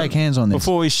 So Hey, hang shake hands on this.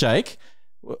 Before we shake,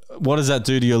 what does that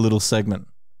do to your little segment?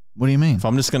 What do you mean? If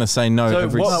I'm just going to say no So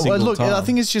every what- single Look, time, I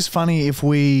think it's just funny if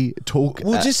we talk.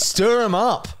 We'll just stir them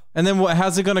up. and then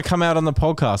how's it going to come out on the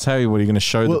podcast? How are you going to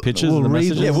show the pictures we'll and the read-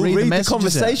 messages? Yeah, we'll Read the read the messages out.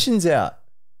 conversations out.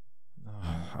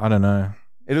 I don't know.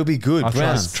 It'll be good. I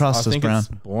Brown. Trust I us, think Brown. it's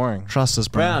boring. Trust us,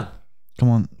 Brown. Brown. Come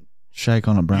on, shake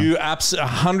on it, Brown. You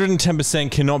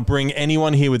 110% cannot bring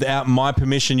anyone here without my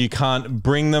permission. You can't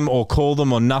bring them or call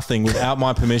them or nothing without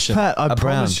my permission. Pat, I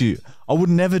promise you, I would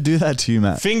never do that to you,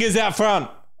 Matt. Fingers out front.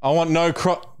 I want no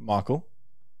Michael.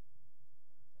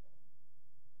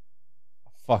 I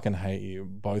fucking hate you,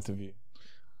 both of you.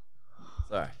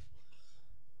 Sorry.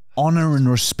 Honor and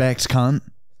respect, cunt,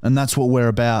 and that's what we're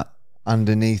about.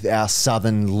 Underneath our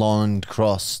southern lawn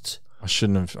crossed. I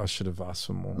should have asked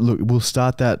for more. Look, we'll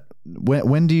start that.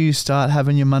 When do you start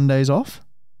having your Mondays off?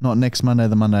 Not next Monday,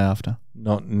 the Monday after.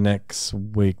 Not next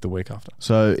week, the week after.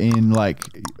 So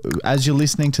as you're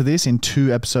listening to this, in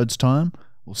 2 episodes' time,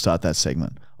 we'll start that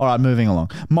segment. All right, moving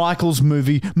along. Michael's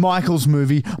movie reviews.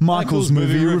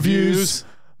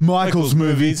 Michael's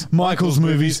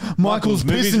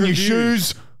piss in your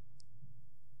shoes.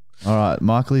 All right,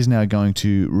 Michael is now going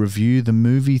to review the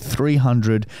movie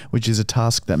 300, which is a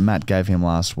task that Matt gave him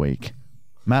last week.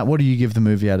 Matt, what do you give the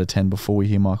movie out of 10 before we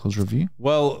hear Michael's review?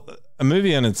 Well, a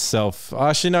movie in itself.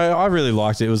 Actually, no, I really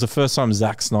liked it. It was the first time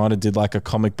Zack Snyder did like a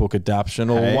comic book adaptation,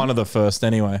 or one of the first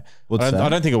anyway. I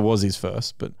don't think it was his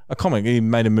first, but a comic. He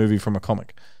made a movie from a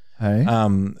comic. Hey.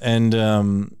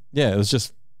 Yeah, it was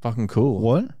just fucking cool.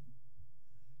 What?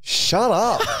 Shut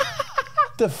up.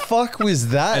 The fuck was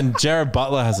that? And Jared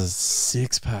Butler has a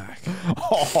 6-pack.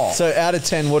 So out of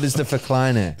 10, what is the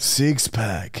Verkleiner?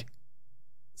 6-pack.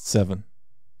 7.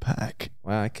 Pack.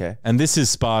 Wow, okay. And This Is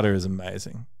Sparta is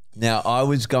amazing. Now, I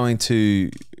was going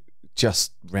to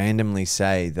just randomly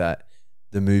say that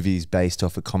the movie is based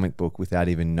off a comic book without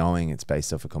even knowing it's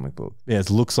based off a comic book. Yeah, it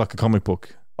looks like a comic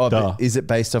book. Oh, Duh. but is it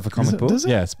based off a comic book? Does it?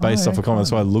 Yeah, it's based off a comic.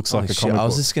 That's why it looks like a comic I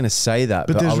was book. just going to say that,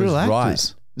 But but there's I was real actors.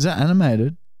 right. Is that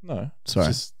animated? No.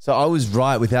 Sorry. So I was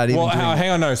right without even doing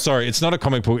hang on. No, sorry. It's not a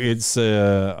comic book. It's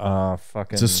fucking.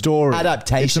 It's a story.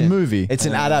 adaptation. It's a movie. It's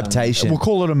an adaptation. We'll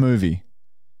call it a movie.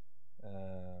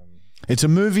 It's a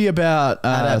movie about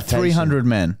Adaptation. 300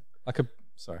 men.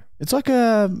 Sorry. It's like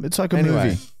a Anyway,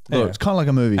 movie. look. It's kind of like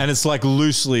a movie. And it's like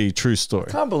loosely true story.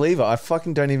 I can't believe it. I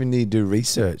fucking don't even need to do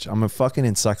research. I'm a fucking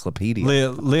encyclopedia.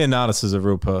 Leonidas is a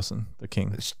real person, the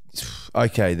king.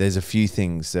 Okay, there's a few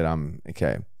things that I'm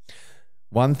okay.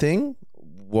 One thing,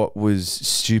 what was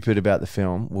stupid about the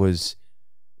film was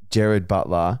Jared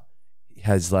Butler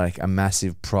has like a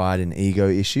massive pride and ego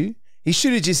issue. He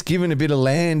should have just given a bit of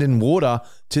land and water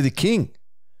to the king,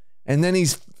 and then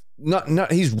his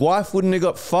wife wouldn't have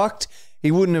got fucked. He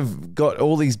wouldn't have got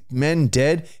all these men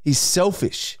dead. He's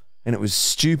selfish, and it was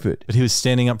stupid. But he was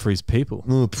standing up for his people.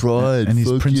 Oh, pride and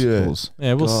his principles.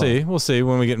 Yeah, we'll see. We'll see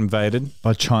when we get invaded.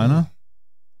 By China?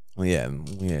 Well,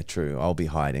 yeah, true. I'll be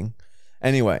hiding.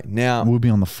 Anyway, now We'll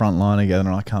be on the front line together,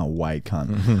 and I can't wait,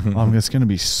 cunt. It's going to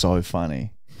be so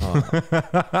funny.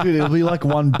 Dude, it'll be like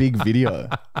one big video.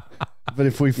 But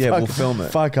if we we'll film it.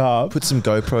 Fuck up. put some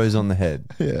GoPros on the head.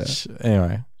 Yeah.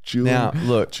 Anyway. Julian, Now,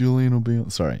 look, Julian will be on.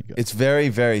 Sorry. Go. it's very,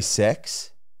 very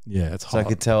sex. Yeah, it's So I hot.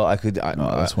 could tell.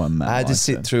 that's why Matt I had to likes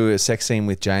sit it. through a sex scene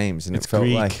with James, and It's it felt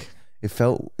Greek. like it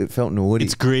felt naughty.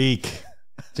 It's Greek.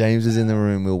 James was in the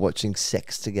room. We were watching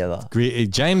sex together.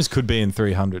 James could be in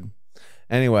 300.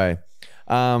 Anyway,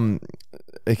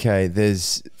 okay.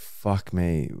 There's fuck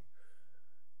me.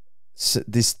 So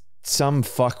some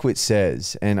fuckwit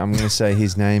says, and I'm going to say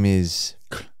his name is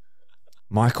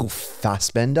Michael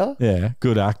Fassbender. Yeah,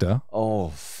 good actor. Oh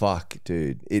fuck,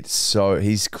 dude!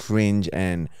 He's cringe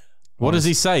and. What does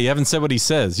he say? You haven't said what he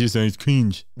says. You say he's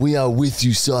cringe. We are with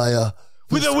you, sire.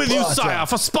 With you, sire,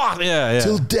 for Sparta. Yeah, yeah.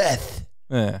 Till death.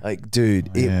 Yeah. Like,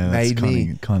 dude, it Yeah, that's made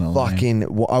me kinda lame.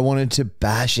 fucking. I wanted to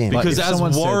bash him. Because if as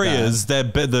someone said warriors,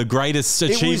 the greatest It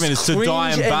was achievement is to die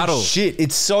in cringe and battle. Shit,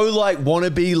 it's so like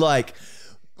wannabe, like,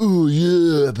 oh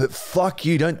yeah, but fuck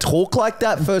you. Don't talk like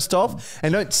that first off,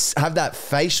 and don't have that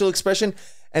facial expression.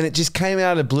 And it just came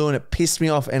out of the blue, and it pissed me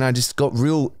off, and I just got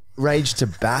real rage to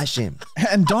bash him.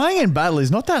 And dying in battle is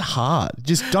not that hard.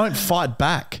 Just don't fight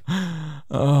back.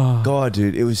 God,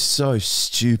 dude, it was so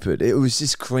stupid. It was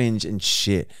just cringe and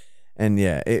shit. And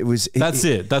yeah, it was. That's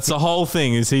it. That's the whole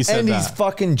thing. Is he said And that? he's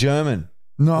fucking German.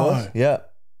 No. Yeah.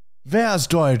 Wer's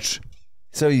Deutsch?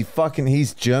 So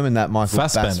he's German, that Michael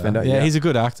Fassbender. Yeah, he's a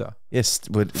good actor. Yes,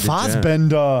 but the German.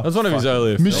 Fassbender. That's one of his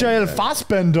earlier films. Michael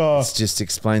Fassbender. It just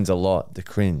explains a lot, the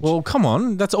cringe. Well, come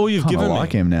on. That's all you've I given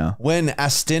like me. him now. When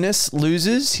Astinus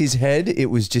loses his head, it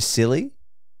was just silly.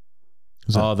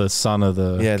 Oh, the son of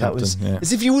the Yeah, captain. that was Yeah.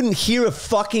 as if you wouldn't hear a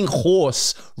fucking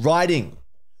horse riding.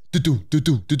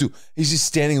 Do-do. He's just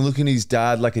standing looking at his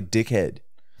dad like a dickhead.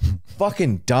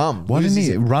 Fucking dumb. Why didn't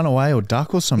Loses he run away or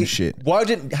duck or some it. shit? Why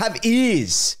didn't have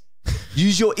ears?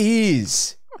 Use your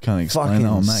ears. Can't explain Fucking that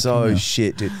on that. so can you?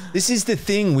 shit, dude. This is the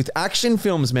thing with action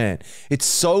films, man. It's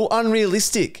so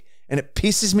unrealistic and it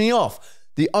pisses me off.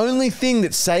 The only thing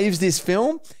that saves this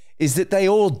film is that they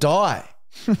all die.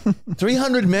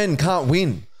 300 men can't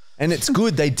win. And it's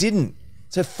good they didn't.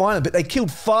 So fine, but they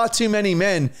killed far too many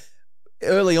men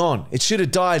early on. It should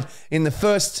have died in the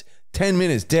first 10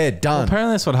 minutes. Dead, done.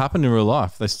 Apparently, that's what happened in real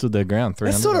life. They stood their ground.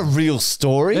 300. That's not a real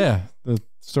story. Yeah, the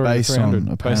story Based of 300.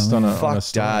 on, based on a Fuck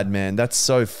story. dad, man. That's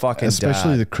so fucking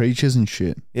Especially dad. the creatures and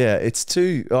shit. Yeah, it's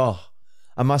too. Oh,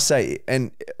 I must say.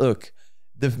 And look,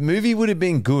 the movie would have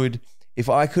been good if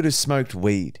I could have smoked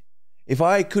weed. If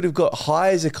I could have got high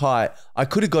as a kite, I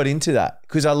could have got into that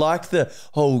because I liked the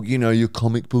whole, your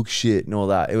comic book shit and all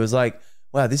that. It was like,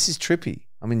 wow, this is trippy.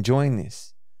 I'm enjoying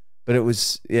this. But it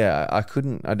was, yeah, I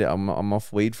couldn't. I'm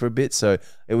off weed for a bit, so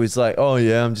it was like, oh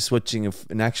yeah, I'm just watching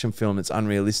an action film that's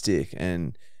unrealistic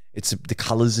and the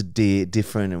colors are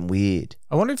different and weird.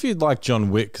 I wonder if you'd like John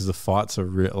Wick because the fights are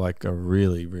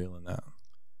really real in that.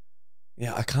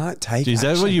 Yeah, I can't take. Is that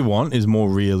what action. you want? Is more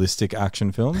realistic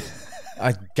action films?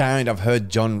 I guarantee I've heard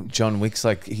John Wick's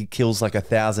like he kills like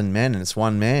 1,000 men and it's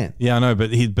one man. Yeah, I know,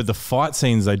 but the fight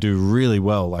scenes they do really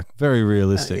well, like very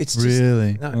realistic. It's just,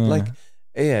 Really? no, like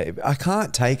yeah, I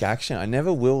can't take action. I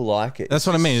never will like it. That's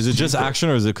what I mean. Is it just action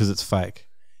or is it because it's fake?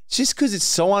 It's just because it's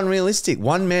so unrealistic.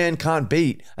 One man can't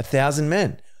beat 1,000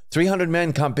 men. 300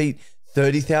 men can't beat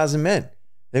 30,000 men.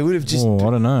 They would have just. Oh,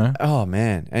 I don't know. Oh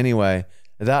man. Anyway,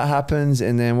 that happens,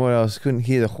 and then what else? Couldn't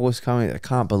hear the horse coming. I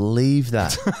can't believe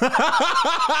that.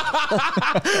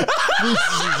 This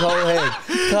is his whole head.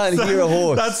 Can't hear a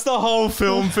horse. That's the whole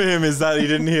film for him. Is that he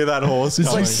didn't hear that horse It's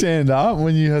coming. like stand up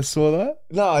when you saw that.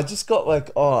 No, I just got like,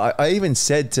 I even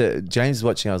said to James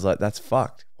watching, I was like, that's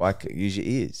fucked. Like, use your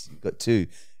ears. You've got two.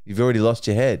 You've already lost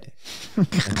your head. And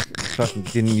fucking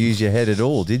didn't use your head at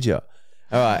all, did you? All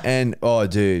right. And,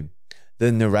 dude,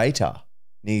 the narrator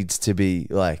needs to be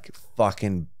like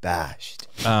fucking bashed.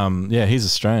 Yeah, he's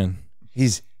Australian.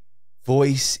 His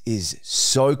voice is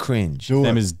so cringe. His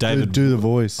name is David. Do the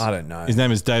voice. I don't know. His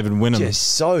name is David Winham.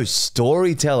 Just so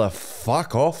storyteller.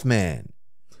 Fuck off, man.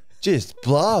 Just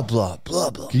blah, blah,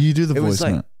 blah, blah. Can you do the It was voice,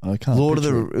 like man? I can't.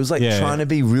 It was like Yeah. trying to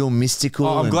be real mystical.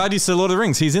 Oh, I'm and- glad you said Lord of the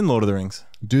Rings. He's in Lord of the Rings.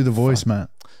 Do the voice, man.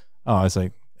 Oh, it's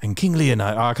like, and King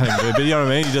Leonard. Oh, I can't even do it, but you know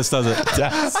what I mean? He just does it.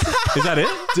 Is that it?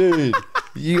 Dude,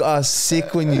 you are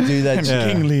sick when you do that.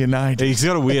 Yeah. King Leonid. He's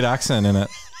got a weird accent in it.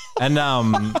 And,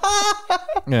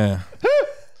 yeah.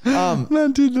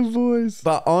 Man, do the voice.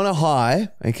 But on a high,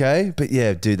 okay? But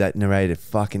yeah, dude, that narrator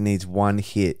fucking needs one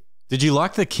hit. Did you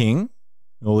like the King?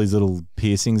 All these little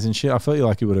piercings and shit. I felt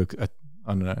like you would have,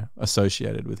 I don't know,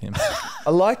 associated with him. I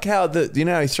like how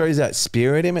how he throws that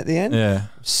spear at him at the end. Yeah.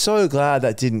 So glad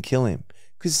that didn't kill him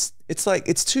because it's like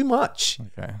it's too much.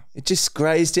 Okay. It just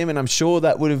grazed him, and I'm sure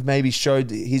that would have maybe showed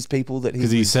his people that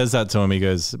Because he says that to him. He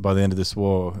goes, by the end of this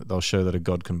war, they'll show that a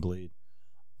god can bleed.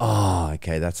 Oh,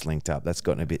 okay, that's linked up. That's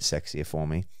gotten a bit sexier for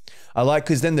me. I like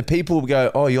because then the people go,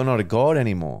 "Oh, you're not a god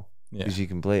anymore Yeah. because you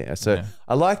can bleed." So Yeah.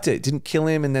 I liked it. Didn't kill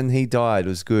him, and then he died. It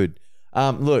was good.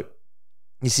 Look,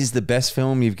 this is the best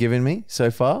film you've given me so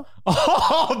far.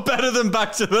 Oh, better than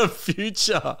Back to the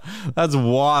Future. That's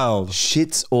wild.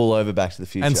 Shit's all over Back to the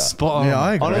Future. And spot on. Yeah,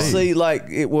 I agree. Honestly, like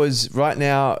it was right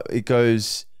now. It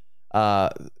goes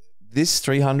this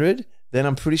 300. Then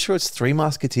I'm pretty sure it's Three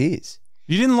Musketeers.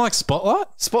 You didn't like Spotlight?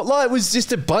 Spotlight was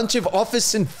just a bunch of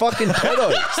office and fucking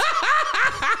pedos.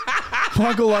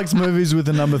 Michael likes movies with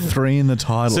the number 3 in the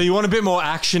title. So you want a bit more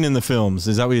action in the films?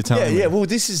 Is that what you're telling me? Yeah. Well,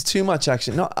 this is too much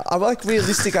action. No, I like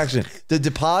realistic action. The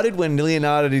Departed, when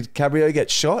Leonardo DiCaprio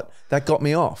gets shot, that got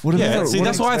me off. What Yeah, about, see, what,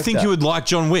 that's why I think you would like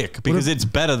John Wick because it's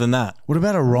better than that. what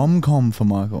about a rom-com for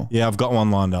Michael? Yeah, I've got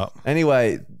one lined up.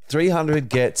 Anyway, 300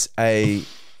 gets a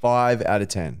 5 out of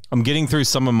 10. I'm getting through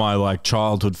some of my like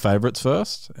childhood favorites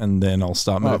first, and then I'll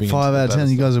start All right, moving. 5 into the out of 10. better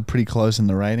You stuff. guys are pretty close in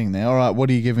the rating there. All right, what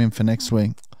do you give him for next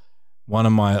week? One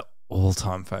of my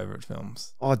all-time favorite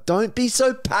films. Oh, don't be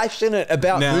so passionate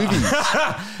about Now- movies.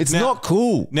 It's not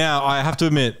cool. Now I have to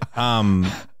admit,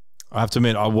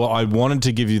 I wanted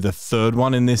to give you the third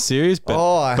one in this series, but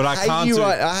But I hate can't. you. do,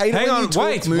 Right? I hate it hang when on, you talk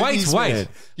wait, movies, wait. man.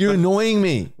 You're annoying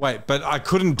me. Wait, but I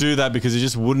couldn't do that because you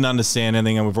just wouldn't understand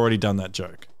anything, and we've already done that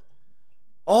joke.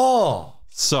 Oh,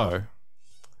 So,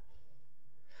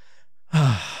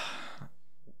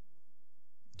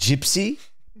 Gypsy.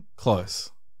 close.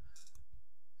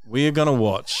 We are gonna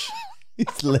watch.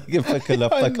 It's like a fucking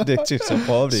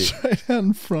party. Straight out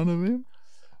in front of him.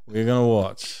 We're gonna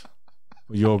watch.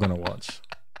 Well, you're gonna watch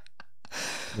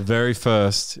the very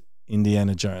first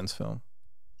Indiana Jones film.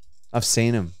 I've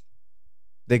seen them.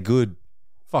 They're good.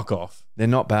 Fuck off. They're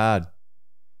not bad.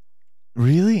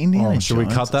 Really? Indiana Should we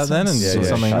Jones? cut that then and sounds do so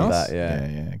something shit. else? That, yeah.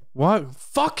 Yeah. What?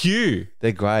 Fuck you.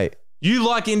 They're great. You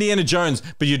like Indiana Jones,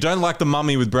 but you don't like The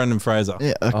Mummy with Brendan Fraser.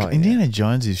 Yeah, Oh, Indiana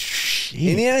Jones is shit.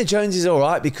 Indiana Jones is all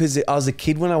right because I was a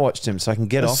kid when I watched him, so I can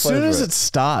get as off soon over as it. it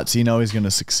starts, you know he's going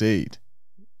to succeed.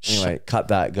 Anyway, cut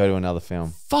that. Go to another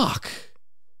film. Fuck.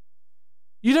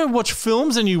 You don't watch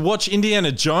films and you watch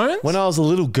Indiana Jones? When I was a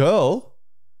little girl,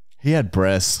 He had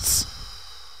breasts.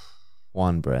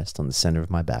 one breast on the center of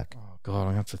my back. Oh God,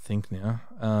 I have to think now.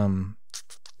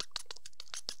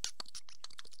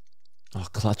 Oh,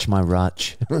 clutch my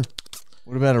rutch.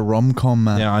 What about a rom-com,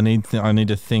 man? Yeah, I need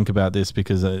to think about this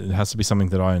because it has to be something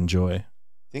that I enjoy. I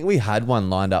think we had one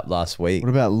lined up last week. What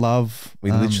about Love?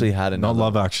 We literally had Not another.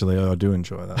 Love Actually. I do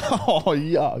enjoy that. Oh,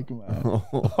 yuck,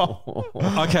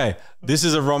 man. Okay, this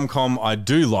is a rom-com I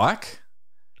do like.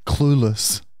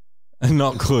 Clueless.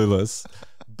 Not Clueless.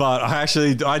 But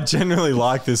I genuinely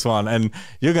like this one. And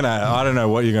I don't know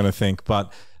what you're going to think,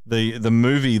 but the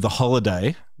movie The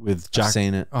Holiday with Jack. I've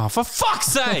seen it. Oh, for fuck's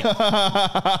sake!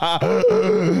 I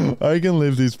can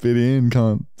leave this bit in,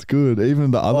 cunt. It's good.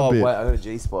 Even the other bit. Wait, I got a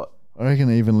G spot. I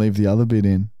reckon even leave the other bit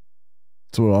in.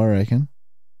 That's what I reckon.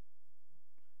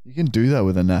 You can do that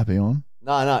with a nappy on.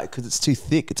 No, because it's too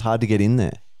thick. It's hard to get in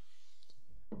there.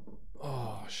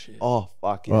 Oh, shit. Oh,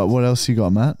 fuck it. Right, what else you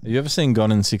got, Matt? Have you ever seen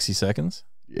Gone in 60 Seconds?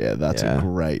 Yeah, that's a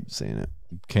great. I've seen it.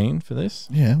 Keen for this?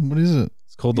 Yeah, what is it?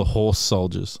 It's called The Horse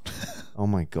Soldiers. Oh,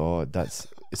 my God. That's...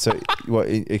 So, what?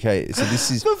 Okay, so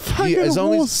this is... As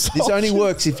long as this only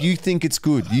works if you think it's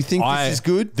good. You think this is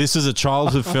good? This is a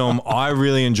childhood film. I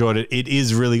really enjoyed it. It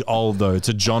is really old, though. It's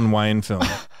a John Wayne film.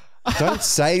 Don't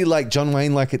say like John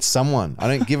Wayne like it's someone. I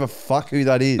don't give a fuck who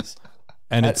that is.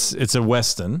 And it's a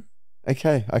Western.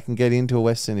 Okay, I can get into a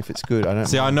Western if it's good. I don't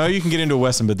See, I know you can get into a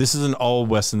Western, but this is an old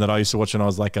Western that I used to watch when I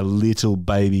was like a little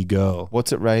baby girl.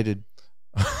 What's it rated?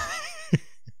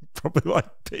 Probably like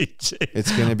PG.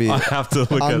 It's going to be I have to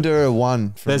look under a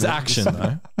 1. There's action,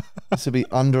 though. This will be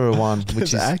under a 1,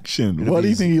 which is action. Why do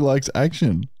you think he likes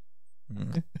action?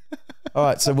 All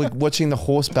right, so we're watching The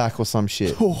Horseback or some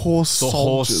shit. The Horse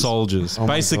Soldiers. Oh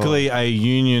my Basically, a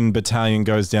Union battalion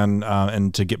goes down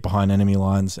and to get behind enemy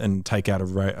lines and take out a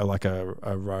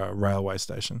railway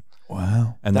station.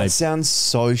 Wow. And that sounds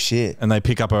so shit. And they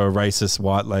pick up a racist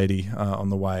white lady on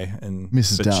the way, and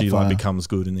Mrs. she like Doubtfire. becomes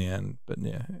good in the end. But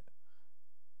yeah.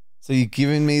 So you've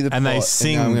given me the plot, And they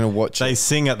sing. and now I'm going to watch They it.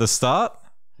 sing at the start.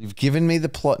 You've given me the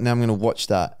plot, now I'm going to watch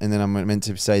that, and then I'm meant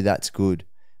to say that's good.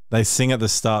 They sing at the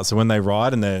start. So when they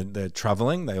ride and they're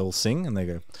traveling, they all sing and they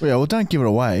go. Yeah, well, don't give it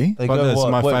away. They But go that's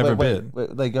what? my favourite wait,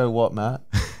 bit. They go what, Matt?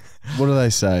 What do they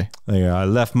say? They go, I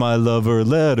left my lover a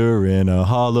letter in a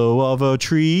hollow of a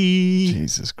tree.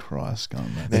 Jesus Christ, go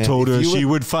on, man. They told her she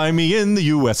would find me in the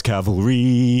U.S.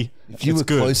 Cavalry. If you were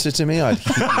closer to me, I'd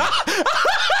hit you.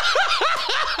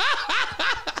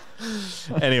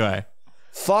 Anyway.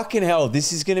 Fucking hell,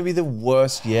 this is going to be the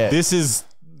worst yet. This is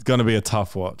going to be a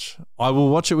tough watch. I will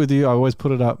watch it with you. I always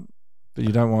put it up, but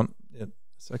you don't want it.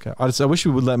 It's okay. I wish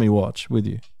you would let me watch with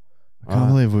you. I can't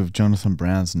believe we've Jonathan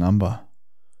Brown's number.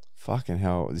 Fucking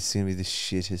hell, this is going to be the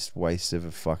shittest waste of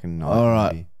a fucking night. All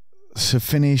right. movie. So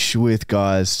finish with,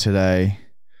 guys, today.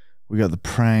 We got the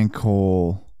prank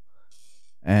call.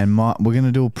 And we're going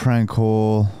to do a prank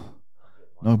call.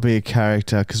 Not be a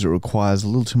character because it requires a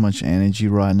little too much energy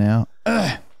right now.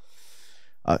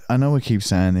 I know we keep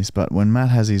saying this, but when Matt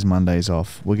has his Mondays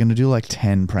off, we're going to do like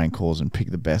 10 prank calls and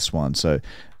pick the best one. So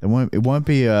it won't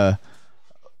be a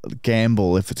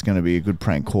gamble if it's going to be a good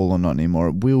prank call or not anymore.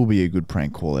 It will be a good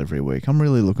prank call every week. I'm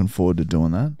really looking forward to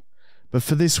doing that. But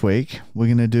for this week,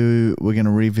 we're going to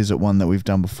revisit one that we've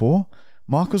done before.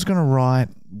 Michael's going to write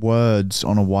words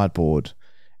on a whiteboard,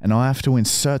 and I have to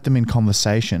insert them in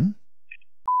conversation.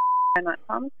 Night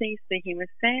Pharmacy, speaking with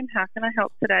Sam. How can I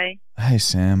help today? Hey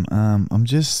Sam, I'm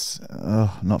just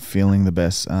not feeling the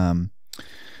best.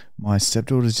 My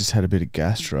stepdaughter's just had a bit of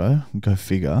gastro. Go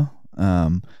figure.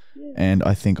 And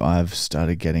I think I've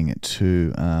started getting it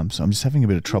too. So I'm just having a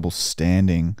bit of trouble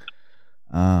standing.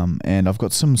 And I've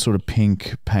got some sort of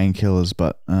pink painkillers,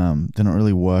 but they're not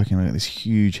really working. I got this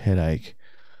huge headache,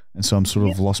 and so I'm sort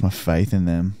of lost my faith in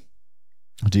them.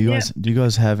 Do you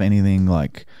guys have anything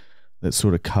like that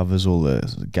sort of covers all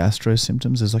the gastro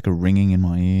symptoms? There's like a ringing in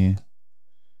my ear.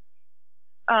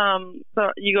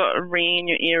 So you got a ring in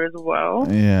your ear as well?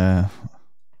 Yeah.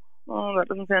 Oh, that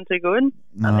doesn't sound too good.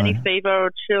 No. Any fever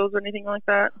or chills or anything like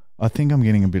that? I think I'm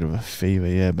getting a bit of a fever,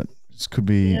 yeah, but this could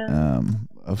be,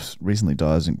 I've recently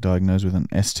diagnosed with an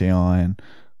STI and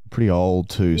I'm pretty old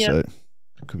too, so it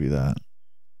could be that.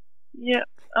 Yeah.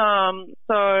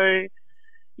 So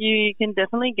you can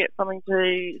definitely get something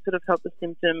to sort of help the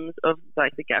symptoms of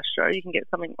like the gastro. You can get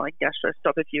something like Gastro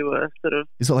Stop if you were sort of...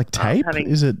 Is it like tape?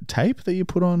 Is it tape that you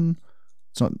put on?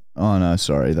 It's not... Oh, no,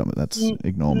 sorry. That's...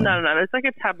 Ignore me. No. It's like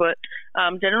a tablet.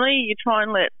 Generally, you try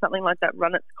and let something like that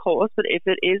run its course, but if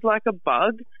it is like a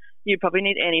bug, you probably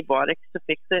need antibiotics to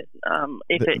fix it.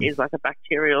 If it is like a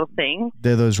bacterial thing.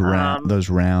 They're those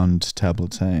round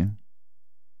tablets, hey?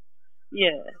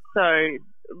 Yeah. So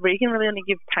we can really only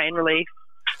give pain relief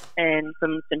and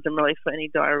some symptom relief for any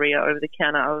diarrhea over the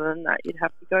counter. Other than that, you'd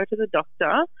have to go to the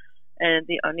doctor. And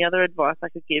the only other advice I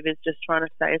could give is just trying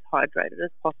to stay as hydrated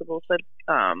as possible. So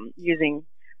using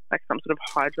like some sort of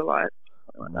hydrolyte,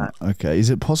 something like that. Okay. Is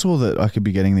it possible that I could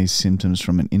be getting these symptoms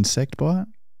from an insect bite?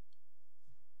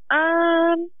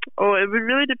 Or it would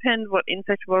really depend what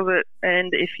insect was it,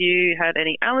 and if you had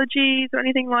any allergies or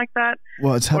anything like that.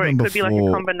 Well, it's Or it happened could be like a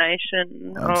before.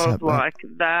 combination Oh, it's of happened- like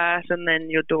that, and then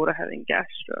your daughter having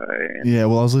gastro. And Yeah,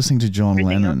 well, I was listening to John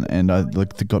everything Lennon, else and I going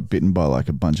like they got bitten by like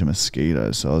a bunch of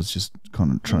mosquitoes. So I was just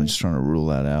kind of trying to rule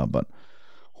that out. But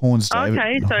Horns David.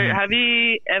 Okay, so have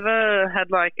you ever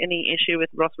had like any issue with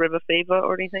Ross River fever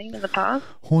or anything in the past?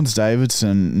 Horns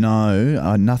Davidson,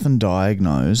 no, nothing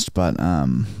diagnosed, but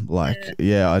I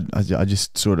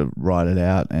just sort of write it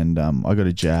out, and I got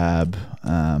a jab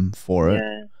for it.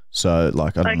 Yeah. So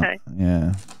like I don't Okay. know,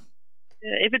 yeah.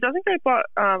 Yeah, if it doesn't go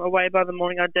away by the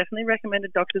morning, I'd definitely recommend a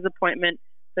doctor's appointment,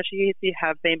 especially if you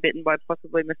have been bitten by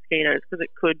possibly mosquitoes, because it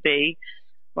could be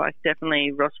like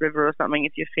definitely Ross River or something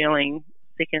if you're feeling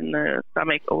sick in the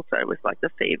stomach, also with like the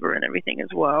fever and everything as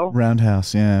well.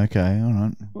 Roundhouse, yeah, okay, all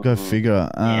right. Go figure.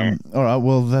 Yeah. All right,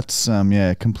 well, that's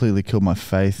completely killed my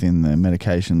faith in the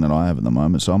medication that I have at the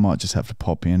moment, so I might just have to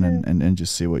pop in and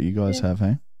just see what you guys have,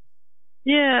 hey?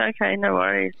 Yeah, okay, no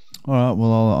worries. All right,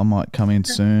 well, I might come in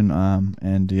soon,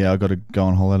 and I got to go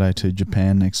on holiday to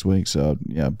Japan next week, so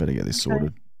I better get this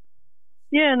sorted.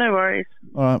 Yeah, no worries.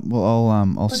 All right, well,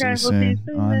 I'll see you we'll see soon. you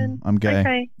soon then. I'm gay.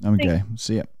 Okay, I'm thanks. gay.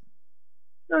 See ya.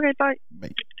 Okay, bye. Bye.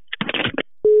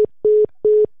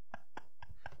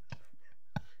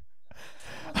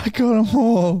 I got them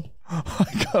all.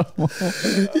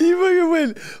 You fucking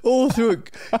went all through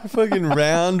it. Fucking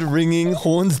round, ringing,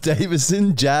 Horns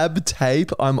Davison, jab,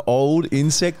 tape, I'm old,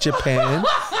 insect, Japan,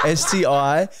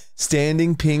 STI,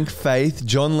 standing pink, faith,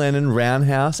 John Lennon,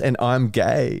 roundhouse, and I'm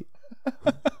gay.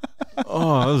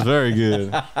 Oh, that was very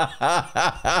good.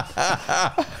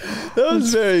 That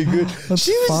was very good.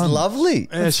 She was fun. lovely.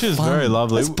 Yeah, she was very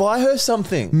lovely. Let's buy her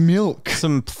something. Milk.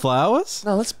 Some flowers?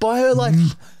 No, let's buy her like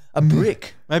a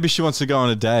brick Maybe she wants to go on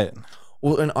a date.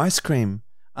 or an ice cream.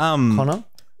 Hmm. Connor?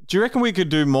 Do you reckon we could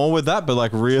do more with that, but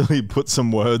like really put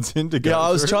some words in together? Yeah,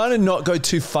 I was trying to not go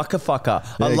too fucker.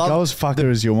 Yeah, I love go as fucker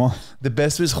as you want. the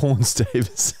best was Horns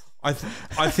Davis. I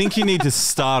think you need to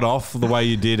start off the way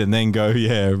you did and then go,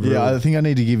 really. Yeah, I think I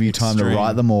need to give you time to Extreme.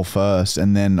 write them all first,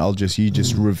 and then you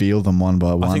just reveal them one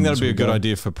by one. I think that'd as be we a good go.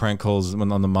 idea for prank calls on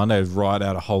the Monday. Write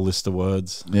out a whole list of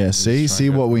words. Yeah,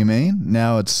 see what we mean?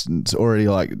 Now it's already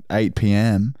like 8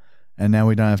 p.m. and now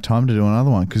we don't have time to do another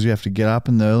one because you have to get up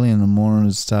early in the morning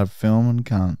and start filming.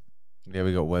 Can't. Yeah,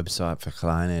 we got website for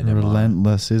Kleiner.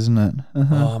 Relentless, isn't it?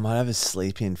 Oh, I might have a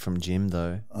sleep in from gym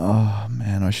though. Oh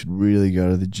man, I should really go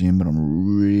to the gym, but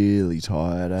I'm really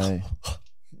tired, eh?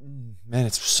 Man,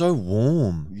 it's so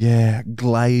warm. Yeah,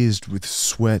 glazed with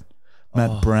sweat.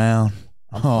 Matt Brown.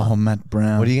 Matt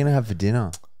Brown. What are you gonna have for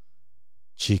dinner?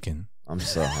 Chicken. I'm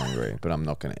so hungry, but I'm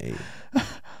not gonna eat.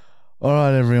 All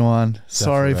right, everyone.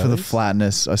 Sorry for the Zaffarelli's?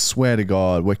 flatness. I swear to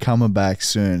God, we're coming back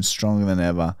soon, stronger than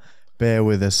ever. Bear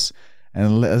with us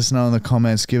and let us know in the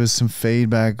comments. Give us some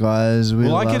feedback, guys.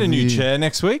 Will I get love a new you. chair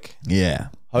next week? Yeah.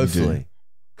 Hopefully.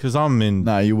 Because I'm in.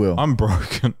 No, you will. I'm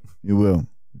broken. You will.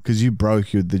 Because you broke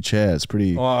the chair. It's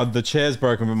pretty. Oh, the chair's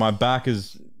broken, but my back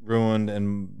is ruined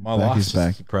and my Back life is is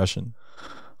back. depression.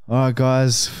 All right,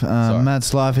 guys.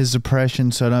 Matt's life is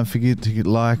depression, so don't forget to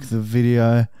like the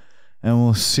video. And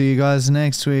we'll see you guys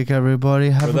next week,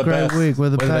 everybody. Have a great week. We're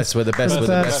the best. We're the best. We're the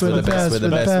best. We're the best. We're the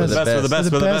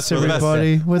best. We're the best,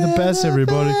 everybody. We're the best,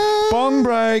 everybody. Bong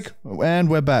break. And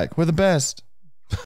we're back. We're the best.